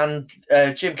 And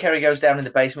Jim Carrey goes down in the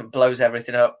basement, blows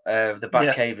everything up. The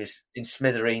Batcave is in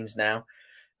smithereens now.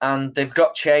 And they've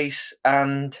got Chase,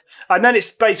 and then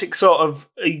it's basic sort of,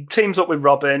 he teams up with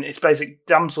Robin. It's basic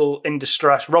damsel in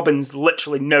distress. Robin's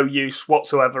literally no use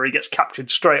whatsoever. He gets captured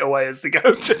straight away as they go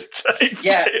to save.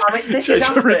 Yeah, I mean, this is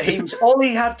after all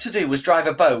he had to do was drive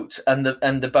a boat, and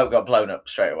the boat got blown up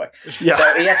straight away. Yeah.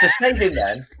 So he had to save him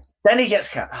then. Then he gets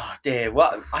cut. Oh dear!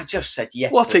 What I just said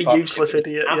yes. What a useless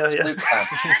idiot! Yeah.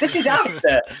 This is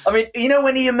after. I mean, you know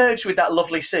when he emerged with that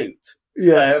lovely suit.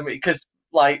 Yeah. Because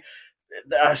like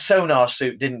a sonar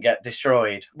suit didn't get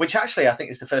destroyed, which actually I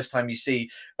think is the first time you see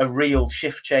a real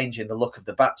shift change in the look of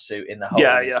the bat suit in the whole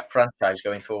franchise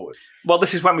going forward. Well,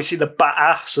 this is when we see the bat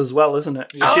ass as well, isn't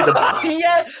it? You see the bat.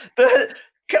 Yeah.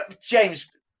 James.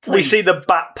 Please. We see the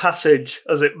bat passage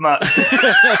as it might.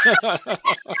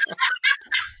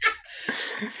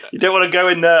 You don't want to go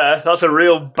in there. That's a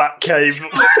real bat cave.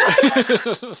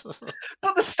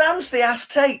 But the stance the ass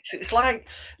takes, it's like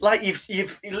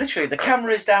you've literally, the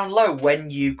camera is down low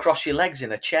when you cross your legs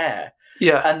in a chair.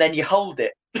 Yeah. And then you hold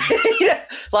it.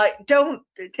 Like don't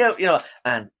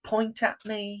and point at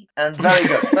me. And very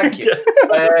good. Thank you.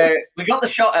 We got the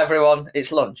shot, everyone.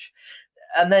 It's lunch.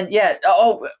 And then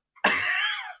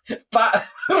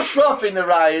Robin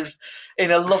arrives in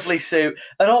a lovely suit,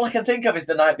 and all I can think of is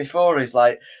the night before is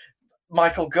like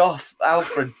Michael Gough,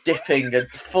 Alfred dipping a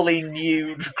fully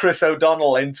nude Chris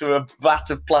O'Donnell into a vat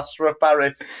of plaster of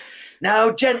Paris.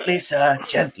 Now, gently, sir,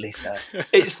 gently, sir.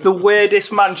 It's the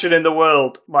weirdest mansion in the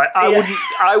world. Like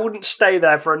I wouldn't stay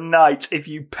there for a night if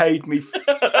you paid me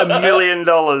 $1 million.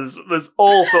 There's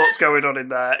all sorts going on in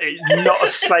there. It's not a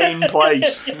sane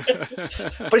place.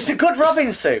 But it's a good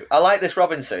Robin suit. I like this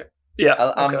Robin suit.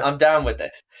 Yeah, I'm down with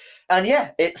this. And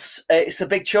yeah, it's a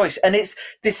big choice. And it's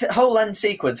this whole end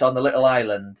sequence on the little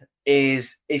island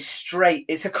is straight.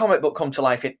 It's a comic book come to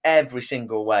life in every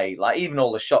single way. Like even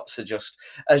all the shots are just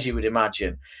as you would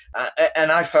imagine.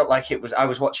 And I felt like I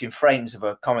was watching frames of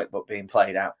a comic book being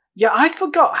played out. Yeah, I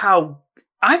forgot how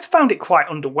I've found it quite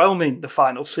underwhelming, the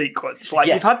final sequence. Like,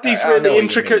 you've had these really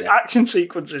intricate action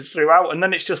sequences throughout, and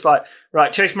then it's just like,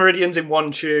 right, Chase Meridian's in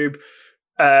one tube,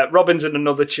 Robin's in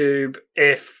another tube.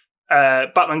 If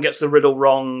Batman gets the riddle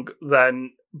wrong,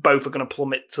 then both are going to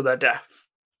plummet to their death,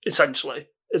 essentially,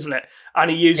 isn't it?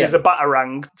 And he uses the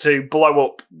Batarang to blow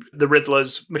up the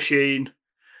Riddler's machine.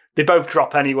 They both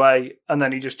drop anyway, and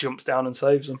then he just jumps down and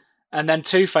saves them. And then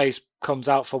Two-Face comes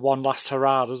out for one last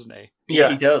hurrah, doesn't he?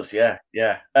 Yeah, he does. Yeah.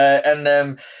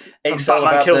 And it's all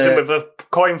Batman about kills him with a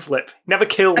coin flip. Never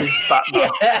kills Batman.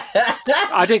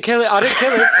 I didn't kill him.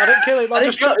 I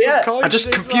just dropped some coins. I just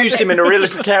confused him in a really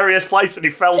precarious place, and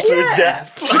he fell to his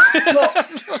death. Look,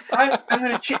 I'm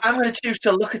going to choose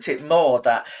to look at it more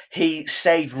that he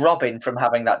saved Robin from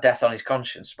having that death on his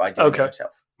conscience by doing it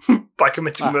himself. By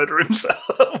committing murder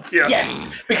himself.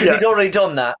 Yes, because he'd already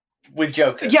done that with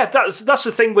Joker. Yeah, that's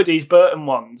the thing with these Burton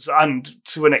ones, and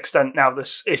to an extent now,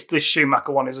 if this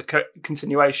Schumacher one is a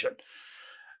continuation,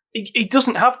 he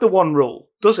doesn't have the one rule,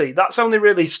 does he? That's only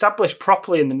really established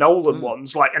properly in the Nolan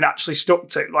ones, like, and actually stuck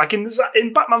to. Like in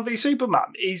Batman v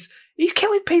Superman, he's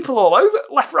killing people all over,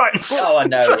 left, right, and centre. Oh, I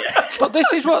know. Yeah. But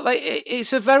this is what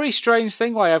it's a very strange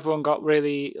thing why everyone got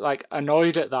really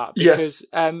annoyed at that, because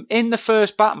in the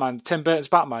first Batman, Tim Burton's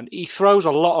Batman, he throws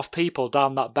a lot of people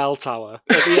down that bell tower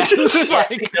at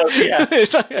the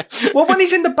end. Well, when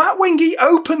he's in the Batwing, he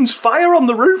opens fire on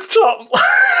the rooftop.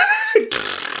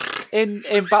 In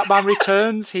Batman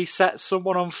Returns, he sets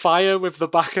someone on fire with the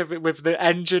back of it, with the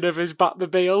engine of his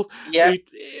Batmobile. Yeah.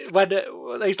 When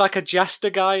he's like a jester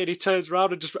guy, and he turns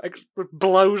around and just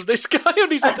blows this guy, and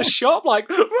he's at the shop like,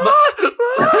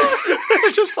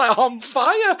 just like on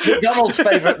fire. McDonald's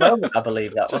favourite moment, I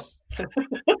believe that was.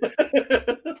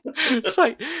 It's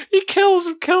like he kills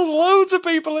loads of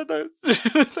people in those.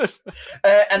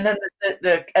 And then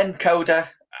the encoder.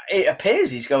 It appears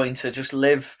he's going to just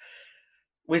live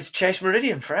with Chase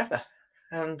Meridian forever,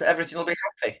 and everything will be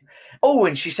happy. Oh,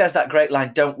 and she says that great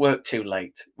line, "Don't work too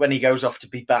late," when he goes off to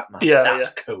be Batman.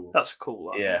 That's cool. That's a cool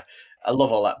line. Yeah, I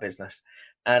love all that business.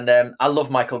 And I love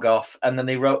Michael Gough. And then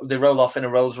they roll off in a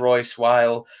Rolls Royce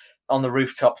while on the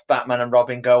rooftops, Batman and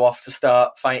Robin go off to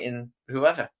start fighting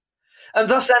whoever. And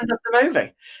thus ends the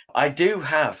movie. I do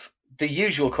have the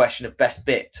usual question of best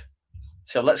bit.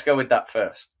 So let's go with that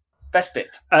first. Best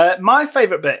bit. My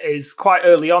favourite bit is quite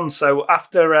early on. So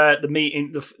after the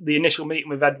meeting, the initial meeting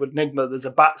with Edward Nygma, there's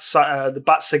the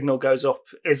bat signal goes up,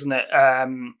 isn't it?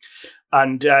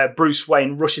 And Bruce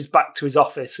Wayne rushes back to his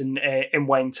office in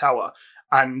Wayne Tower,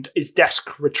 and his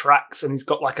desk retracts, and he's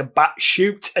got like a bat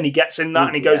chute, and he gets in that,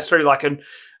 and he goes through like a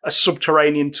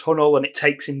subterranean tunnel, and it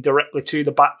takes him directly to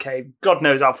the Batcave. God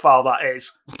knows how far that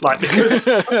is, like,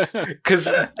 because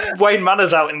Wayne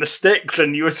Manor's out in the sticks,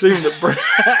 and you assume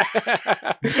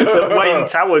that Wayne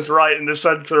Tower's right in the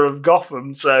centre of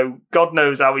Gotham. So God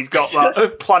knows how he's got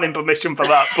that planning permission for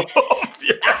that. But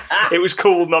it was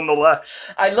cool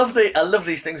nonetheless. I love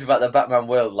these things about the Batman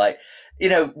world, like,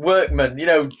 workmen,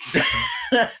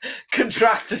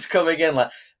 contractors coming in,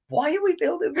 like, why are we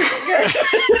building this again?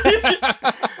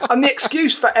 And the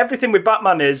excuse for everything with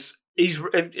Batman is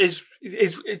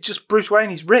just Bruce Wayne.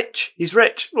 He's rich.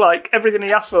 Like, everything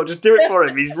he asks for, just do it for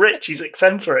him. He's rich. He's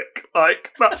eccentric.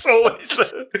 Like, that's always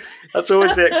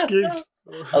the excuse.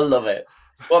 I love it.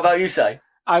 What about you, Si?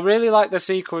 I really like the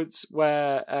sequence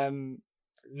where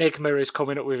Nygma is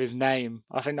coming up with his name.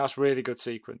 I think that's a really good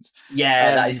sequence.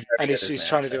 Yeah, that is very and good, he's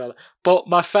trying to do that. But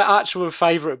my actual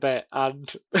favourite bit,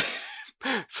 and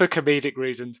for comedic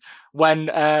reasons, when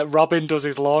Robin does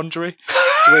his laundry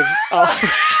with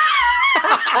Alfred.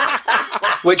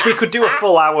 Which we could do a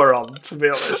full hour on, to be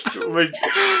honest. The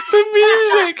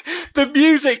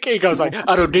music, he goes like,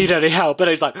 I don't need any help. And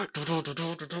he's like,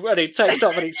 and he takes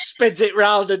off and he spins it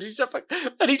round, and he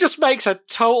just makes a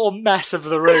total mess of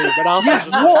the room. And Alfred's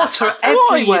just water like,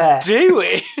 everywhere. What are you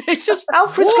doing? It's just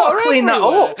Alfred's got to clean that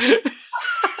up.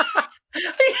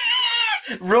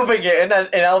 Rubbing it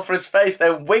in Alfred's face,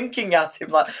 they're winking at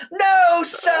him like, no,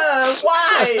 sir,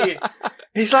 why?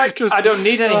 He's like, I don't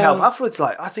need any help. Alfred's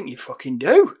like, I think you fucking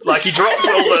do. Like, he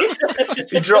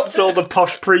drops all the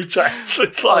posh pretense.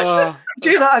 It's like,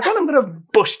 do that again, I'm going to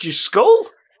bust your skull.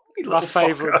 My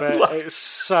favourite bit. It's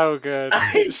so good.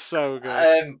 It's so good.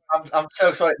 I'm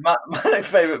so sorry. My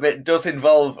favourite bit does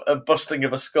involve a busting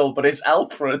of a skull, but it's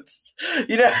Alfred's.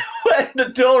 When the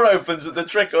door opens at the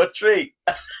trick or treat.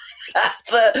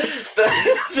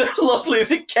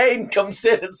 the cane comes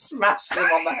in and smashes him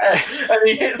on the head, and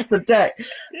he hits the deck.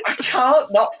 I can't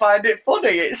not find it funny.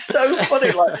 It's so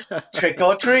funny, like trick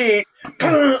or treat.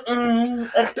 And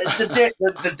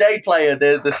the day player,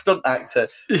 the stunt actor,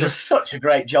 does such a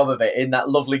great job of it in that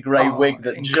lovely grey wig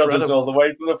that judders all the way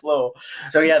to the floor.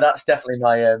 So yeah, that's definitely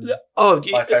my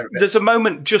my favourite bit. There's a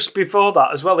moment just before that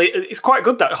as well. It's quite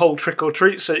good, that whole trick or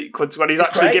treat sequence when he's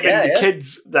actually giving the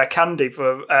kids their candy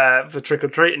for trick or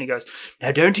treat, and he goes,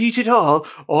 "Now don't eat it all,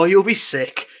 or you'll be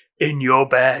sick in your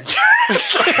bed."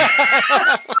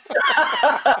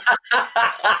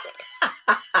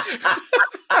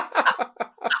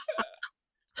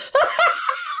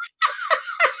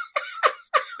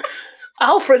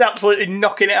 Alfred absolutely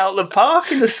knocking it out of the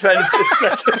park in the space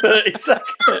of 30 seconds.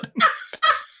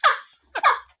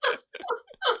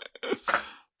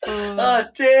 Oh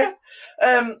dear.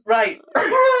 Right.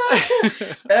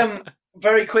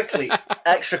 Very quickly,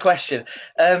 extra question.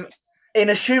 In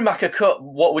a Schumacher cut,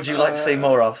 what would you like to see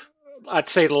more of? I'd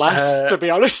say less, to be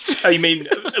honest. You mean,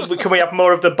 can we have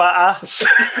more of the bat ass?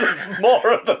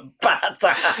 More of the bat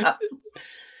ass.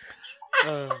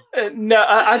 No,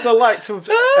 I'd like to.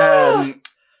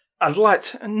 I'd like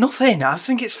to, nothing. I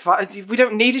think it's fine. We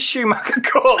don't need a Schumacher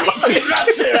cut.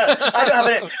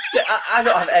 I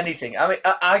don't have anything. I mean,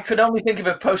 I could only think of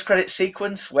a post-credit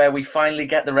sequence where we finally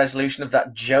get the resolution of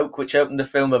that joke which opened the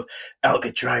film of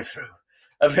Elga Drive-Thru.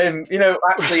 Of him,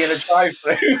 actually in a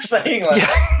drive-thru saying like,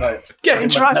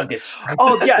 nuggets.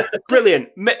 Oh yeah, brilliant!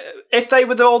 If they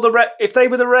were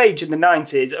the rage in the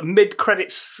 90s, a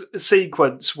mid-credit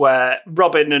sequence where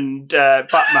Robin and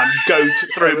Batman go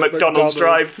through McDonald's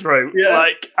drive-thru,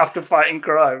 like after fighting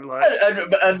crime, like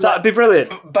and that'd be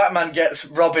brilliant. Batman gets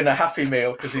Robin a Happy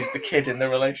Meal because he's the kid in the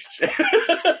relationship.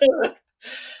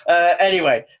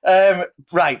 Anyway,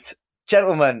 right,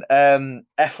 gentlemen,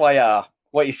 FYR.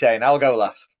 What are you saying? I'll go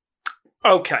last.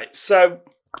 Okay, so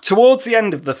towards the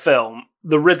end of the film,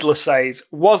 the Riddler says,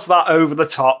 "Was that over the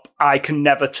top? I can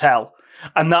never tell."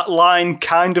 And that line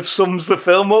kind of sums the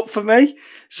film up for me.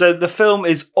 So the film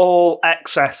is all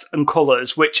excess and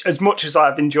colours, which, as much as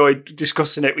I've enjoyed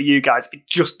discussing it with you guys, it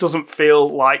just doesn't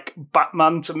feel like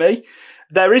Batman to me.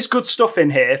 There is good stuff in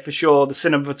here, for sure. The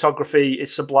cinematography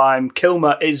is sublime.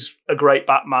 Kilmer is a great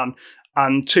Batman.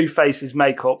 And Two-Face's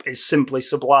makeup is simply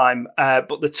sublime.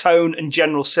 But the tone and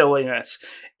general silliness,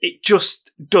 it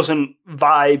just doesn't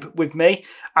vibe with me.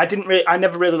 I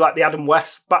never really liked the Adam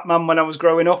West Batman when I was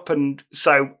growing up. And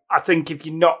so I think if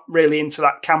you're not really into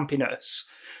that campiness,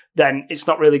 then it's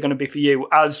not really going to be for you.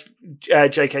 As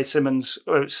J.K. Simmons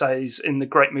says in the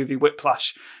great movie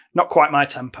Whiplash, not quite my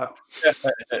tempo.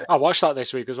 I watched that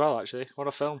this week as well, actually. What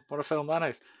a film that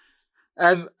is.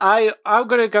 I'm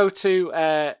going to go to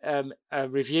a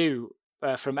review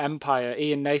from Empire.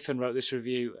 Ian Nathan wrote this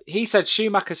review. He said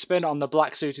Schumacher's spin on the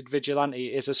black-suited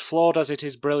vigilante is as flawed as it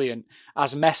is brilliant,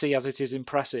 as messy as it is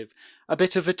impressive. A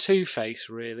bit of a Two-Face,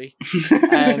 really.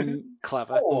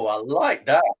 Clever. Oh, I like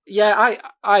that. Yeah,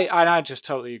 I just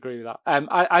totally agree with that.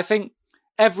 I think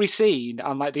every scene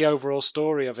and like the overall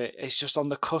story of it is just on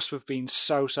the cusp of being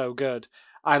so good.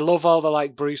 I love all the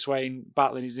like Bruce Wayne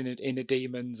battling his inner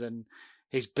demons and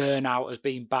his burnout as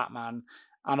being Batman,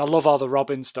 and I love all the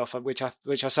Robin stuff, which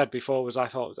I said before was I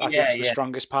thought was the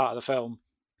strongest part of the film.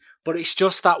 But it's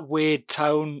just that weird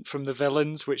tone from the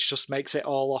villains which just makes it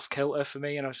all off kilter for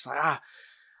me, and I was like,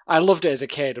 I loved it as a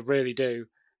kid, I really do.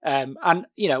 And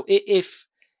if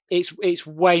it's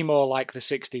way more like the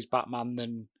 '60s Batman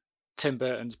than Tim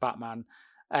Burton's Batman,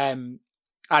 and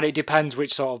it depends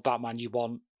which sort of Batman you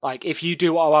want. Like, if you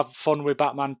do want to have fun with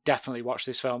Batman, definitely watch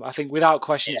this film. I think, without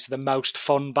question, it's the most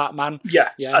fun Batman. Yeah,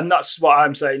 and that's what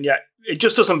I'm saying. Yeah, it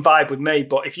just doesn't vibe with me.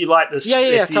 But if you like this,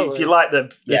 totally. If you like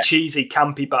the cheesy,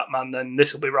 campy Batman, then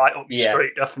this will be right up your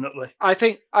street, definitely. I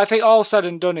think all said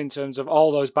and done in terms of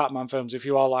all those Batman films, if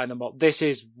you all line them up, this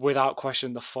is without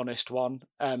question the funnest one,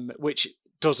 which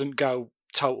doesn't go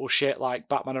total shit like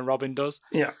Batman and Robin does.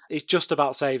 Yeah, it just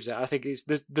about saves it. I think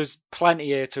there's plenty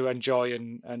here to enjoy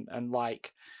and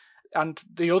like. And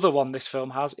the other one this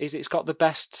film has is it's got the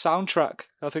best soundtrack.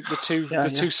 I think the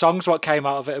two songs what came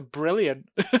out of it are brilliant.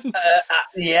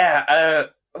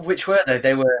 Which were they?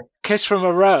 They were "Kiss from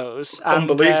a Rose" and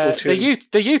unbelievable tune.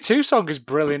 The U2 song is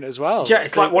brilliant as well. Yeah,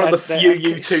 it's like one of the few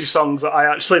U2 songs that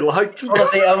I actually liked. One of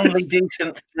the only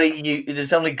decent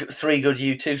there's only 3 good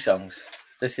U2 songs.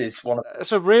 This is one of.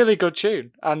 It's a really good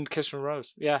tune, and "Kiss from a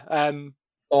Rose." Yeah,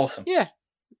 awesome. Yeah.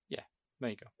 There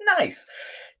you go. Nice.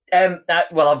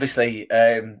 Well, obviously,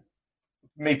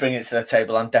 me bringing it to the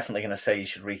table, I'm definitely going to say you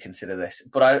should reconsider this.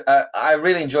 But I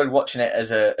really enjoyed watching it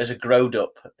as a growed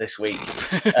up this week,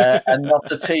 and not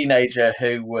a teenager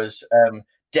who was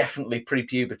definitely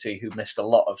pre-puberty, who missed a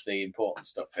lot of the important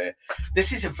stuff here.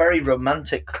 This is a very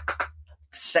romantic,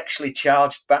 sexually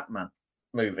charged Batman.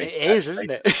 movie. It is,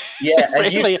 isn't it? Yeah,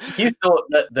 and Really? you thought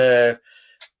that the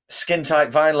skin tight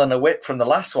vinyl and a whip from the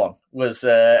last one was,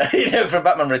 from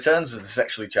Batman Returns was the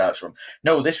sexually charged one.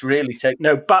 No, this really takes.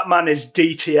 No, Batman is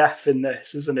DTF in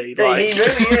this, isn't he? He really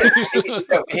is.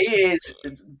 He is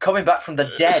coming back from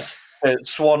the dead.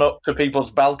 Swan up to people's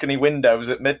balcony windows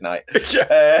at midnight.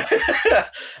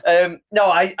 No,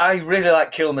 I really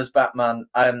like Kilmer's Batman.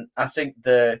 I think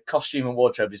the costume and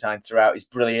wardrobe design throughout is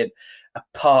brilliant,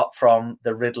 apart from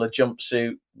the Riddler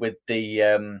jumpsuit with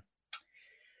the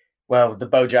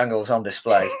Bojangles on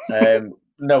display.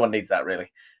 No one needs that,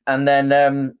 really. And then,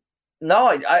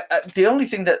 the only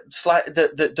thing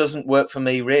that doesn't work for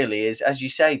me, really, is, as you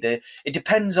say, it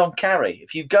depends on Carrey.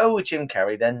 If you go with Jim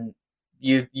Carrey, then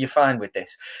you're fine with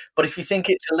this. But if you think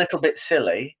it's a little bit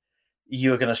silly,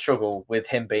 you're going to struggle with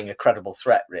him being a credible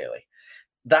threat, really.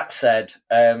 That said,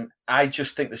 I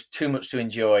just think there's too much to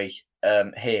enjoy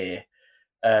here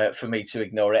for me to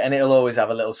ignore it, and it'll always have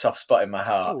a little soft spot in my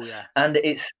heart. Oh, yeah. And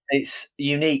it's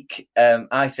unique,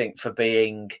 I think, for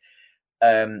being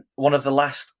one of the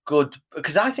last good,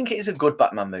 because I think it is a good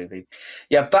Batman movie.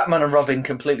 Yeah, Batman and Robin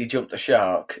completely jumped the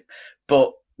shark,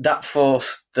 but that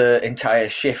forced the entire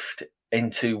shift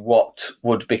into what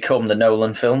would become the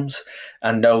Nolan films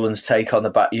and Nolan's take on the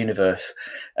Bat universe.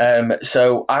 And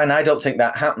I don't think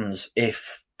that happens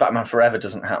if Batman Forever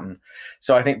doesn't happen.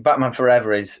 So I think Batman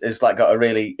Forever is like got a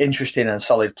really interesting and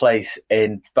solid place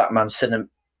in Batman's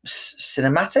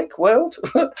cinematic world.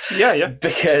 Yeah.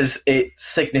 Because it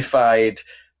signified,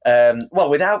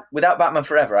 without Batman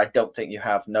Forever, I don't think you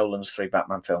have Nolan's 3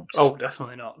 Batman films. Oh,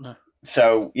 definitely not, no.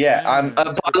 So, I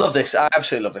love this. I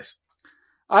absolutely love this.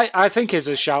 I think it's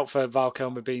a shout for Val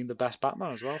Kilmer being the best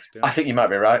Batman as well, to be honest. I think you might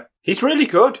be right. He's really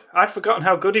good. I'd forgotten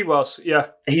how good he was. Yeah.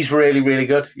 He's really, really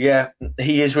good. Yeah,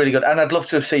 he is really good. And I'd love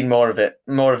to have seen more of him.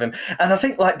 And I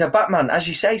think, like, the Batman, as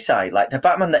you say, Si, like, the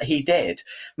Batman that he did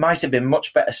might have been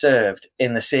much better served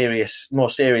in the more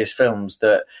serious films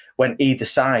that went either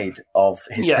side of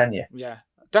his tenure. Yeah.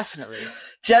 Definitely.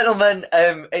 Gentlemen,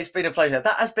 it's been a pleasure.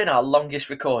 That has been our longest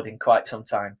record in quite some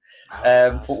time.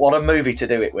 But what a movie to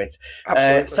do it with.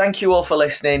 Thank you all for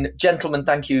listening. Gentlemen,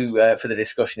 thank you for the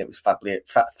discussion. It was fabulous.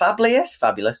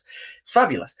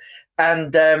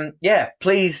 And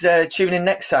please tune in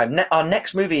next time. Our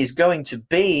next movie is going to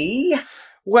be...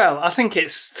 Well, I think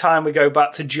it's time we go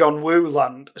back to John Woo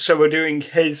land. So we're doing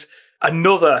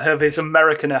another of his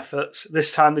American efforts,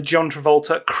 this time the John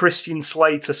Travolta, Christian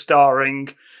Slater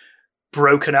starring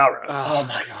Broken Arrow. Oh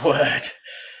my word.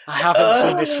 I haven't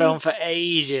seen this film for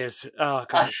ages. Oh,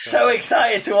 God. I'm so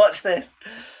excited to watch this.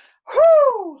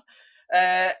 Woo!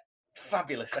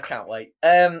 Fabulous. I can't wait.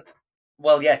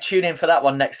 Tune in for that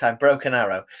one next time, Broken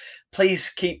Arrow. Please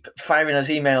keep firing us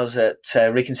emails at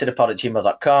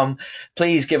reconsiderpod@gmail.com.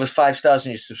 Please give us 5 stars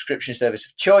on your subscription service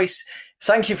of choice.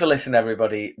 Thank you for listening,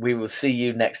 everybody. We will see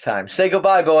you next time. Say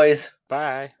goodbye, boys.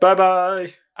 Bye.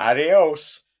 Bye-bye.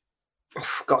 Adios. Oh,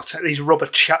 I've got to take these rubber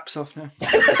chaps off now.